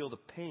need to feel the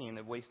pain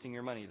of wasting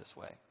your money this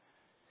way.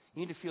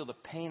 You need to feel the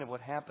pain of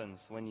what happens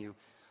when you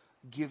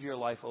give your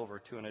life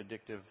over to an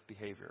addictive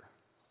behavior.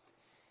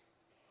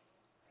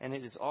 And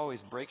it is always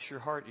breaks your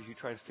heart as you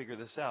try to figure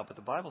this out. But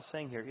the Bible's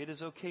saying here, it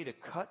is okay to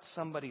cut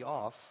somebody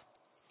off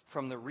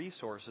from the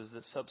resources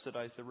that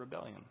subsidize the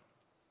rebellion.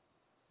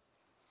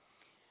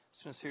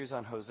 I was in a series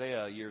on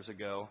Hosea years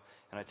ago,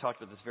 and I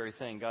talked about this very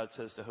thing. God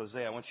says to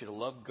Hosea, I want you to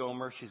love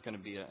Gomer. She's going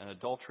to be an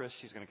adulteress.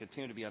 She's going to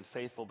continue to be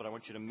unfaithful, but I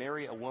want you to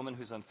marry a woman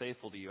who's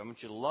unfaithful to you. I want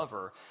you to love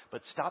her,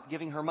 but stop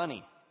giving her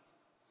money.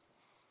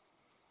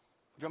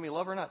 Do you want me to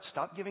love her or not?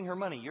 Stop giving her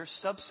money. You're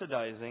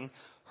subsidizing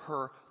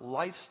her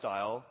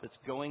lifestyle that's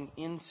going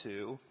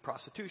into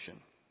prostitution.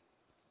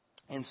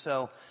 And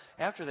so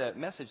after that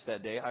message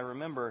that day, I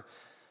remember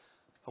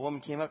a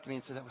woman came up to me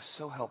and said, that was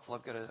so helpful.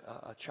 I've got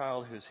a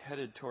child who's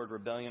headed toward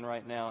rebellion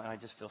right now, and I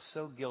just feel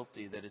so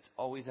guilty that it's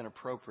always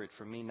inappropriate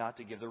for me not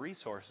to give the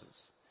resources.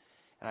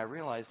 And I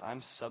realized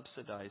I'm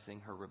subsidizing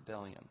her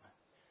rebellion.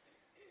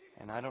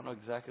 And I don't know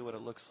exactly what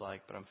it looks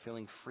like, but I'm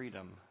feeling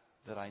freedom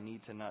that I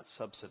need to not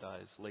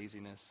subsidize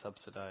laziness,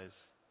 subsidize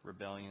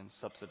rebellion,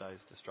 subsidize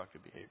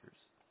destructive behaviors.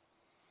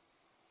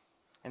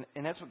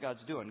 And that's what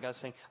God's doing. God's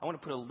saying, I want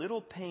to put a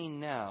little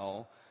pain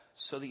now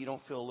so that you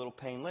don't feel a little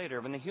pain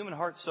later. But the human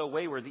heart's so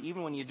wayward that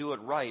even when you do it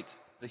right,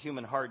 the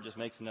human heart just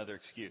makes another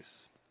excuse.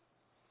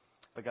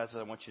 But God says,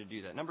 I want you to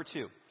do that. Number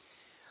 2,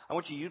 I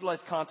want you to utilize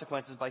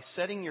consequences by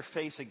setting your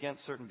face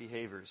against certain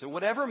behaviors. So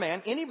whatever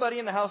man, anybody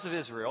in the house of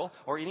Israel,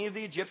 or any of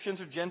the Egyptians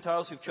or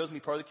Gentiles who've chosen to be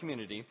part of the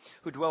community,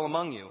 who dwell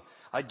among you,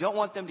 I don't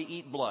want them to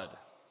eat blood.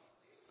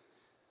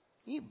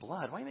 Eat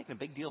blood? Why are you making a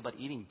big deal about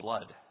eating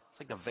blood? It's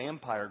It's like the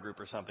vampire group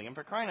or something. And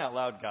for crying out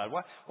loud, God,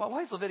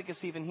 why is Leviticus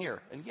even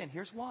here? And again,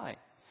 here's why.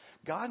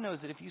 God knows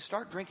that if you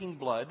start drinking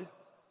blood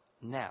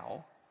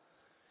now,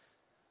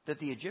 that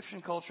the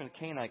Egyptian culture and the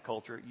Canaanite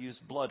culture used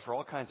blood for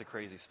all kinds of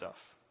crazy stuff.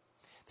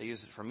 They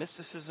used it for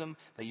mysticism.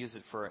 They used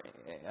it for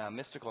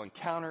mystical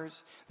encounters.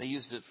 They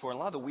used it for a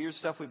lot of the weird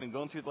stuff we've been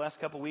going through the last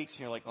couple of weeks.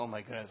 And you're like, oh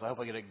my goodness, I hope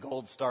I get a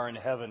gold star in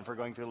heaven for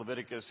going through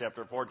Leviticus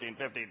chapter 14,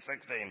 15,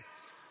 16.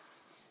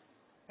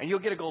 And you'll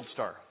get a gold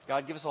star.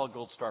 God, give us all a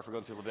gold star for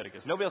going through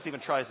Leviticus. Nobody else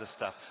even tries this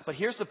stuff. But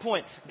here's the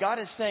point. God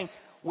is saying,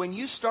 when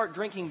you start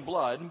drinking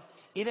blood,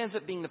 it ends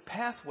up being the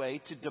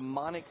pathway to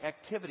demonic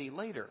activity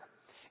later.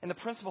 And the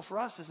principle for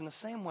us is in the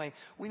same way,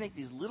 we make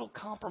these little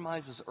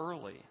compromises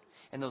early.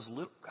 And those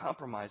little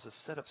compromises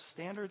set up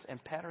standards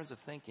and patterns of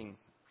thinking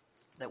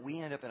that we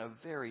end up in a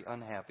very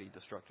unhappy,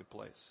 destructive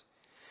place.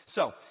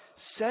 So,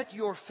 set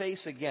your face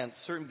against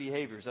certain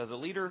behaviors as a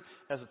leader,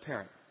 as a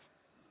parent.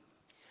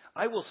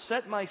 I will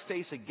set my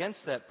face against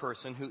that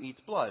person who eats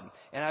blood,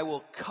 and I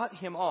will cut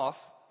him off,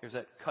 here's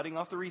that cutting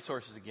off the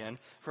resources again,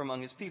 from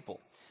among his people.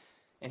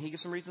 And he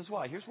gives some reasons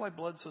why. Here's why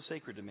blood's so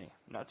sacred to me,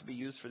 not to be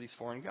used for these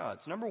foreign gods.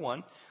 Number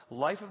one,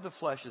 life of the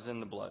flesh is in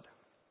the blood.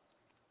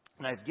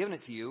 And I've given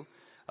it to you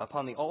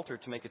upon the altar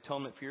to make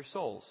atonement for your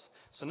souls.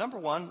 So number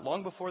one,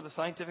 long before the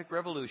scientific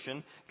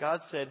revolution, God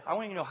said, I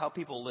want you to know how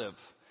people live.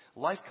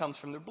 Life comes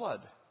from their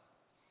blood.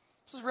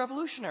 This is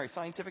revolutionary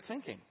scientific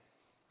thinking,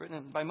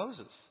 written by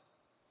Moses.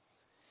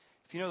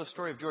 If you know the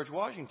story of George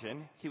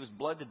Washington, he was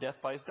bled to death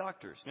by his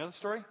doctors. You know the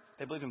story?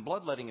 They believed in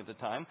bloodletting at the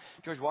time.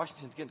 George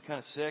Washington's getting kind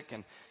of sick,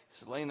 and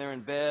he's laying there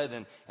in bed,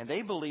 and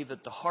they believed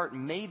that the heart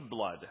made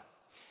blood.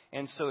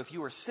 And so if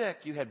you were sick,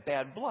 you had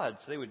bad blood.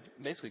 So they would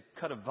basically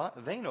cut a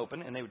vein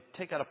open, and they would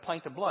take out a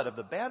pint of blood, of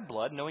the bad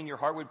blood, knowing your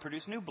heart would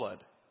produce new blood.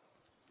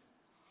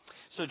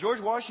 So George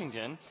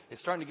Washington is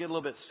starting to get a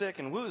little bit sick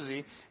and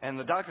woozy, and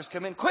the doctors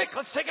come in, quick,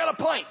 let's take out a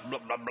pint. Blah,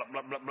 blah,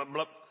 blah, blah, blah,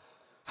 blah.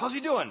 How's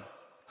he doing?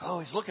 Oh,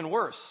 he's looking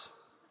worse.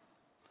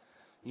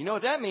 You know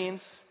what that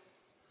means?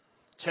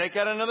 Take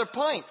out another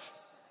pint.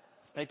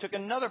 They took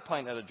another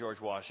pint out of George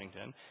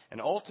Washington,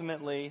 and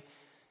ultimately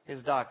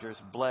his doctors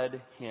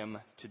bled him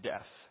to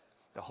death.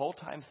 The whole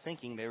time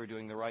thinking they were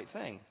doing the right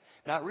thing,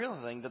 not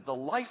realizing that the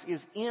life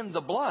is in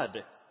the blood.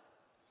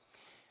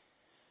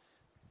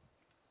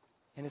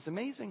 And it's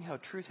amazing how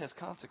truth has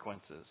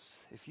consequences.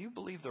 If you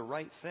believe the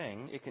right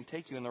thing, it can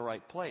take you in the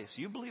right place.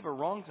 You believe a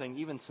wrong thing,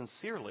 even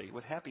sincerely,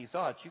 with happy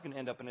thoughts, you can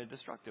end up in a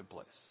destructive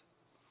place.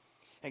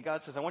 And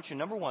God says, I want you,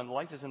 number one,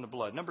 life is in the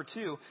blood. Number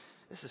two,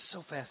 this is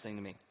so fascinating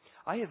to me.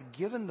 I have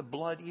given the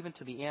blood even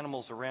to the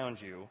animals around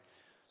you,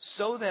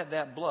 so that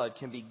that blood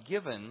can be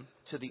given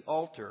to the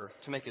altar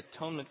to make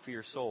atonement for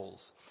your souls.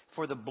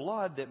 For the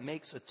blood that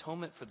makes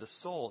atonement for the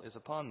soul is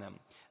upon them.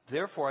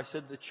 Therefore I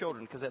said to the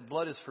children, because that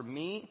blood is for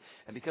me,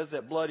 and because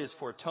that blood is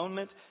for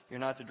atonement, you're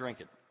not to drink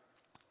it.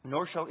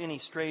 Nor shall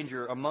any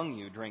stranger among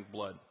you drink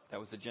blood. That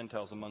was the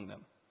Gentiles among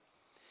them.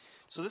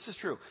 So this is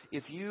true.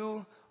 If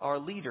you are a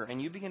leader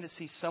and you begin to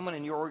see someone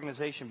in your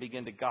organization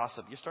begin to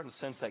gossip, you're starting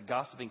to sense that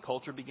gossiping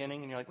culture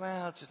beginning, and you're like,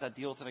 well, let's just not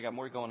deal with it. I got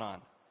more going on.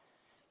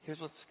 Here's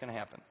what's going to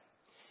happen.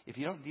 If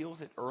you don't deal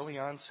with it early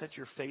on, set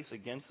your face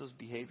against those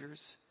behaviors,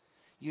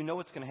 you know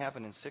what's going to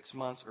happen in 6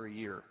 months or a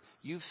year.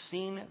 You've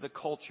seen the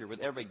culture where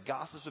everybody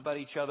gossips about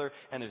each other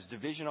and there's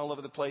division all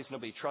over the place.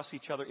 Nobody trusts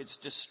each other. It's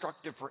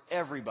destructive for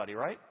everybody,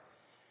 right?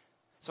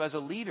 So as a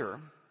leader,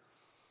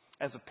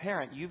 as a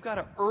parent, you've got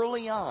to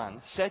early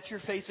on set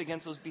your face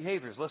against those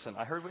behaviors. Listen,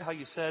 I heard how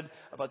you said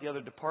about the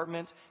other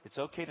department. It's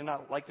okay to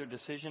not like their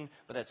decision,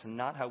 but that's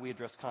not how we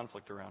address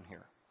conflict around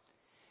here.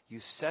 You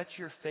set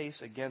your face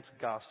against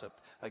gossip,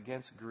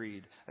 against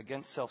greed,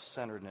 against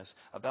self-centeredness,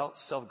 about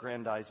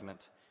self-grandizement.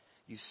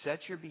 You set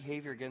your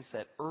behavior against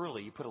that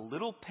early. You put a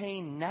little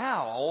pain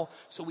now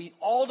so we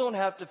all don't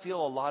have to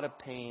feel a lot of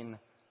pain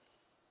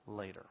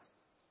later.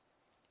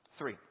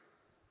 3.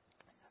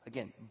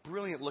 Again,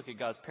 brilliant look at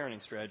God's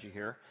parenting strategy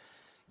here.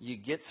 You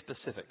get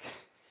specific.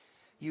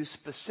 You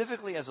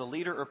specifically, as a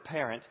leader or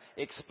parent,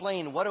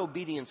 explain what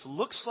obedience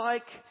looks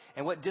like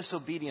and what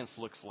disobedience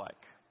looks like.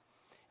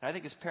 And I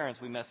think as parents,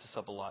 we mess this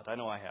up a lot. I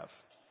know I have.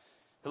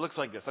 It looks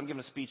like this. I'm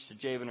giving a speech to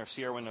Javen or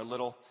Sierra when they're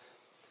little.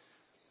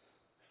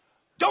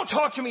 Don't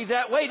talk to me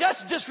that way.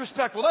 That's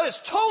disrespectful. That is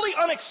totally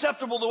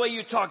unacceptable the way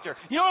you talk to her.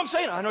 You know what I'm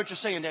saying? I know what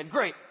you're saying, Dad.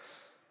 Great.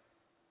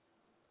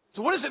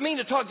 So what does it mean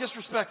to talk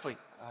disrespectfully?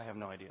 I have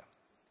no idea.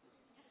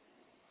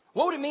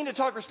 What would it mean to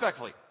talk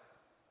respectfully?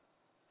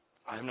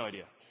 I have no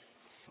idea.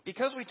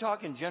 Because we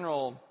talk in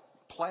general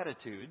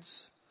platitudes,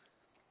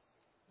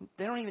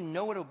 they don't even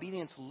know what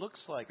obedience looks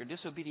like or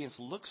disobedience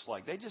looks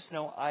like. They just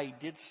know I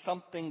did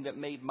something that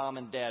made Mom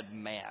and Dad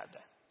mad.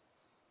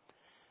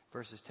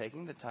 Versus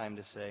taking the time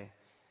to say,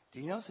 do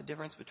you notice the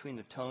difference between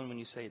the tone when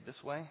you say it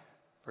this way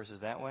versus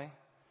that way?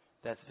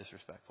 That's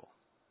disrespectful.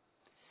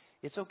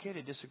 It's okay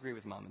to disagree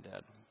with Mom and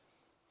Dad.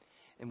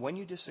 And when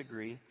you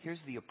disagree, here's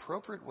the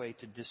appropriate way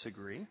to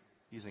disagree,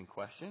 using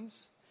questions,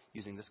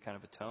 using this kind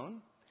of a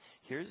tone.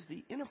 Here's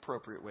the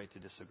inappropriate way to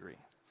disagree.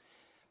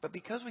 But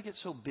because we get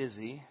so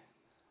busy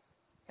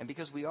And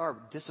because we are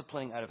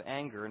disciplining out of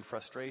anger and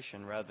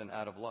frustration rather than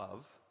out of love,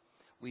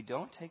 we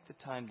don't take the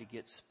time to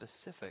get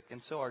specific.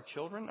 And so our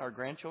children, our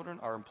grandchildren,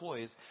 our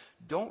employees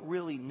don't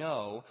really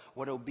know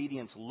what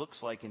obedience looks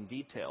like in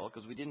detail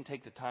because we didn't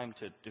take the time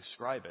to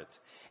describe it.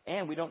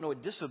 And we don't know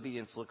what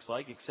disobedience looks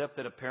like except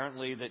that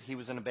apparently that he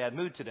was in a bad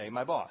mood today,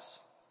 my boss.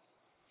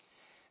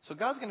 So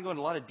God's going to go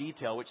into a lot of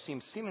detail, which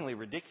seems seemingly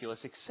ridiculous,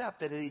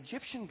 except that in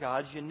Egyptian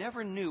gods, you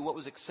never knew what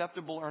was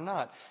acceptable or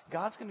not.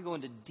 God's going to go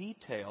into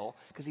detail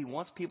because he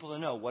wants people to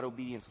know what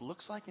obedience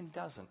looks like and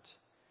doesn't.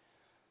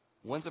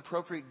 When's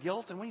appropriate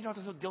guilt and when you don't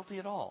have to feel guilty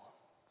at all.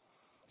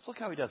 Let's look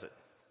how he does it.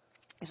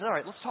 He says, all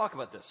right, let's talk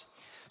about this.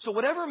 So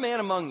whatever man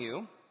among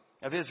you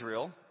of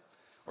Israel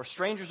or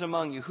strangers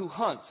among you who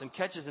hunts and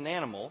catches an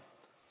animal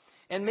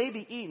and may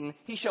be eaten,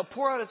 he shall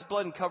pour out its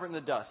blood and cover it in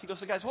the dust. He goes,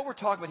 so guys, what we're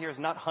talking about here is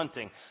not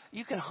hunting.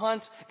 You can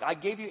hunt. I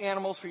gave you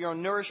animals for your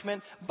own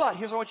nourishment. But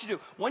here's what I want you to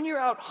do. When you're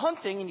out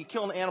hunting and you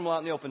kill an animal out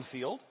in the open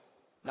field,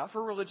 not for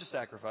a religious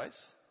sacrifice,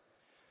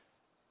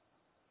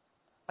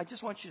 I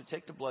just want you to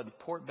take the blood and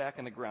pour it back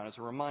in the ground. As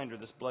a reminder,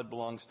 this blood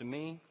belongs to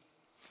me,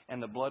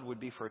 and the blood would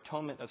be for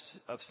atonement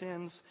of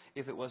sins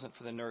if it wasn't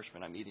for the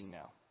nourishment I'm eating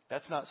now.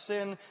 That's not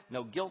sin,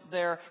 no guilt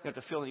there, you don't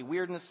have to feel any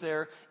weirdness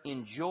there.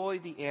 Enjoy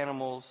the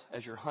animals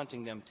as you're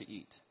hunting them to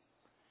eat.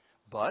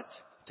 But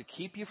to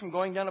keep you from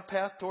going down a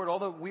path toward all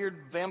the weird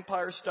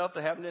vampire stuff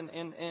that happened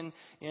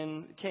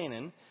in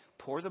Canaan,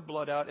 pour the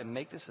blood out and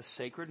make this a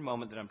sacred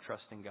moment that I'm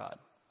trusting God.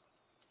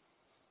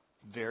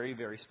 Very,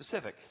 very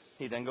specific.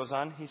 He then goes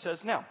on, he says,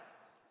 now,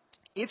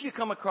 if you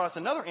come across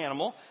another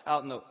animal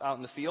out in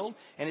the field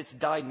and it's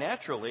died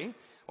naturally,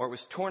 or it was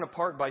torn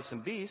apart by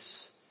some beasts,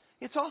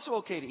 it's also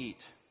okay to eat.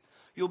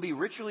 You'll be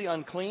ritually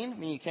unclean,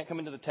 meaning you can't come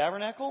into the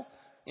tabernacle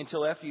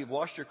until after you've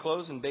washed your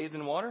clothes and bathed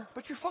in water,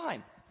 but you're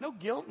fine. No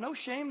guilt, no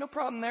shame, no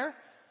problem there.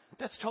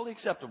 That's totally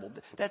acceptable.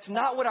 That's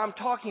not what I'm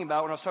talking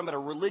about when I was talking about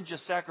a religious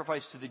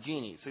sacrifice to the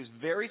genie. So he's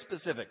very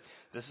specific.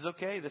 This is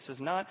okay, this is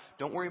not.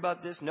 Don't worry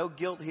about this. No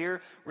guilt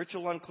here.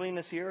 Ritual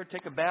uncleanness here.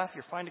 Take a bath.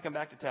 You're fine to come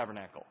back to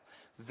tabernacle.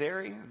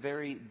 Very,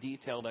 very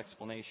detailed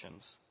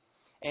explanations.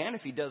 And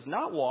if he does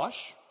not wash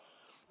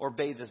or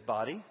bathe his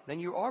body, then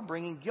you are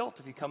bringing guilt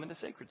if you come into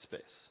sacred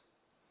space.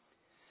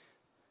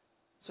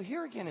 So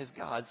here again is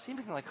God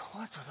seemingly like,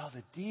 what's with all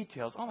the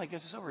details? Oh my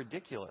goodness, it's so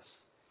ridiculous.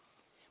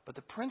 But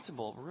the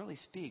principle really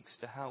speaks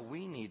to how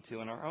we need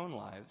to, in our own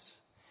lives,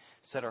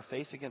 set our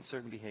face against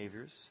certain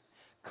behaviors,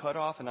 cut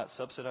off and not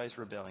subsidize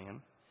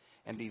rebellion,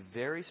 and be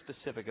very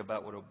specific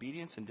about what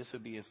obedience and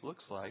disobedience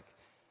looks like,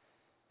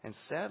 and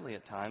sadly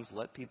at times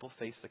let people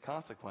face the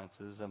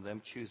consequences of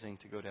them choosing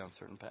to go down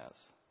certain paths.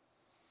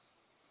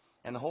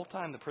 And the whole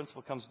time the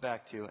principle comes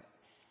back to,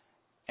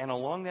 and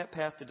along that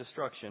path to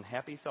destruction,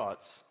 happy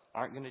thoughts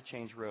aren't going to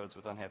change roads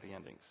with unhappy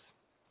endings.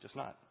 Just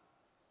not.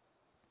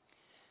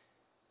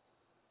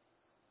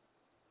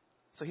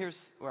 So here's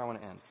where I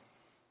want to end.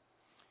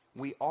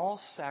 We all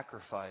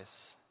sacrifice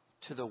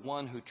to the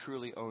one who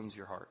truly owns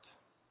your heart.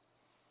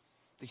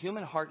 The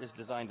human heart is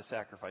designed to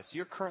sacrifice.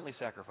 You're currently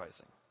sacrificing.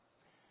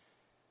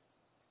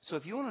 So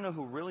if you want to know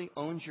who really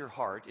owns your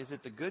heart, is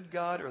it the good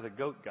God or the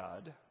goat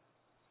God?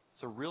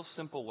 It's a real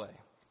simple way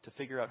to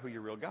figure out who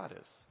your real God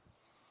is.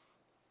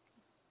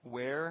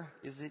 Where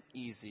is it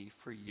easy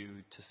for you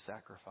to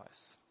sacrifice?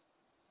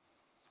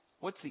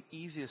 What's the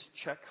easiest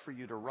check for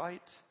you to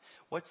write?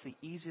 What's the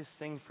easiest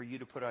thing for you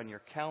to put on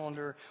your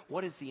calendar?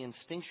 What is the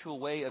instinctual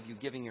way of you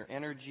giving your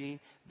energy?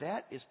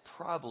 That is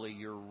probably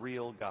your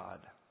real God.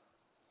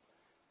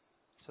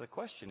 So the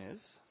question is,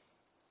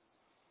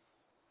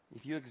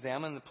 if you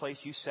examine the place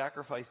you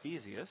sacrifice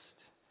easiest,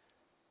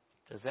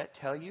 does that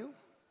tell you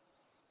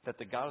that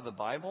the God of the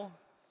Bible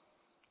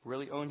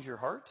really owns your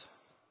heart?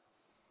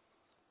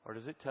 Or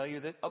does it tell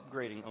you that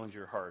upgrading owns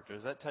your heart? Or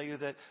does that tell you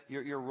that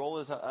your role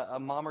as a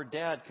mom or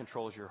dad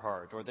controls your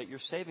heart? Or that your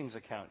savings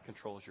account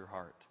controls your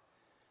heart?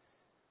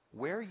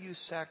 Where you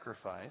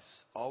sacrifice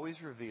always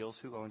reveals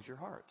who owns your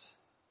heart.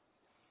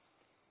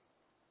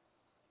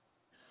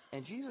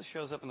 And Jesus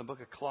shows up in the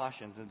book of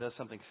Colossians and does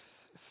something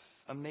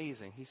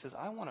amazing. He says,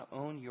 I want to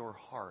own your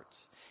heart.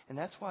 And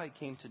that's why I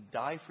came to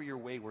die for your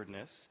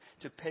waywardness,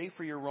 to pay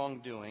for your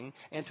wrongdoing,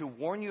 and to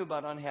warn you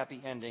about unhappy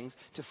endings,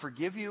 to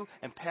forgive you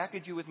and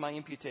package you with my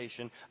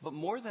imputation. But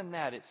more than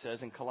that, it says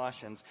in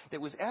Colossians, that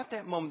it was at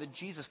that moment that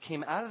Jesus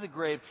came out of the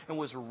grave and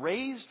was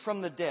raised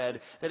from the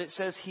dead, that it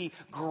says he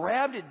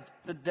grabbed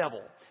the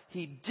devil.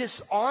 He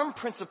disarmed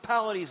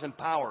principalities and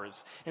powers.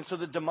 And so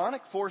the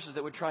demonic forces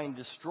that would try and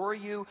destroy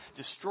you,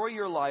 destroy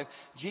your life,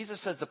 Jesus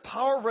says the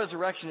power of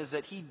resurrection is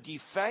that he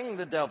defanged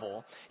the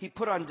devil. He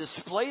put on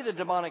display the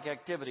demonic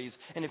activities.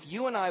 And if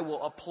you and I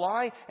will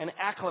apply and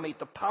acclimate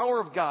the power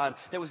of God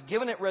that was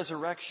given at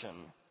resurrection,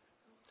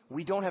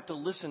 we don't have to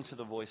listen to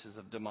the voices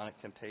of demonic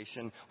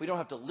temptation. We don't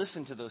have to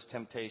listen to those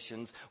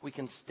temptations. We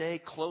can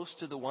stay close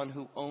to the one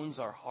who owns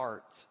our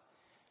heart.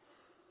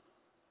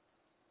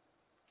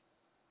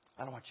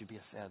 I don't want you to be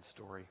a sad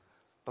story.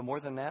 But more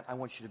than that, I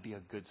want you to be a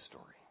good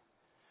story.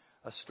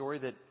 A story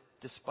that,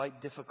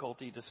 despite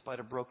difficulty, despite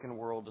a broken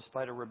world,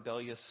 despite a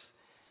rebellious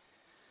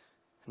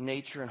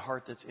nature and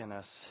heart that's in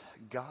us,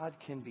 God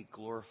can be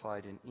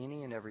glorified in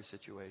any and every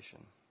situation.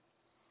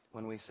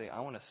 When we say, I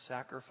want to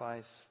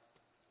sacrifice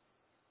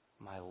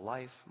my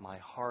life, my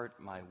heart,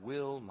 my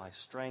will, my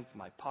strength,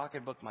 my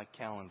pocketbook, my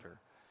calendar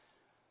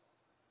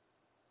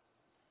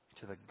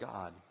to the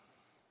God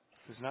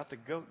who's not the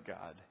goat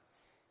God.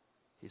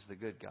 He's the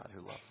good God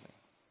who loves me.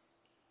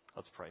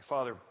 Let's pray.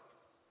 Father,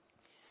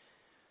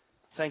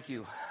 thank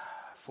you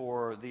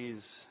for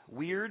these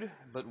weird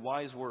but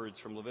wise words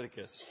from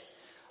Leviticus.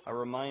 A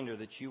reminder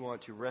that you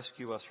want to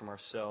rescue us from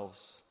ourselves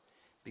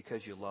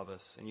because you love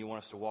us and you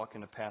want us to walk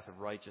in a path of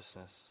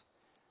righteousness.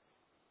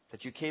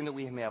 That you came that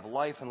we may have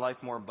life and life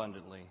more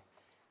abundantly,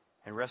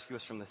 and rescue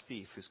us from the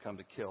thief who's come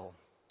to kill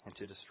and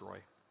to destroy.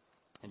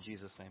 In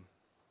Jesus' name,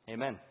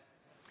 amen.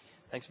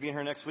 Thanks for being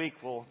here next week.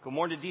 We'll go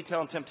more into detail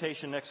on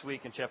temptation next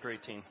week in chapter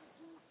 18.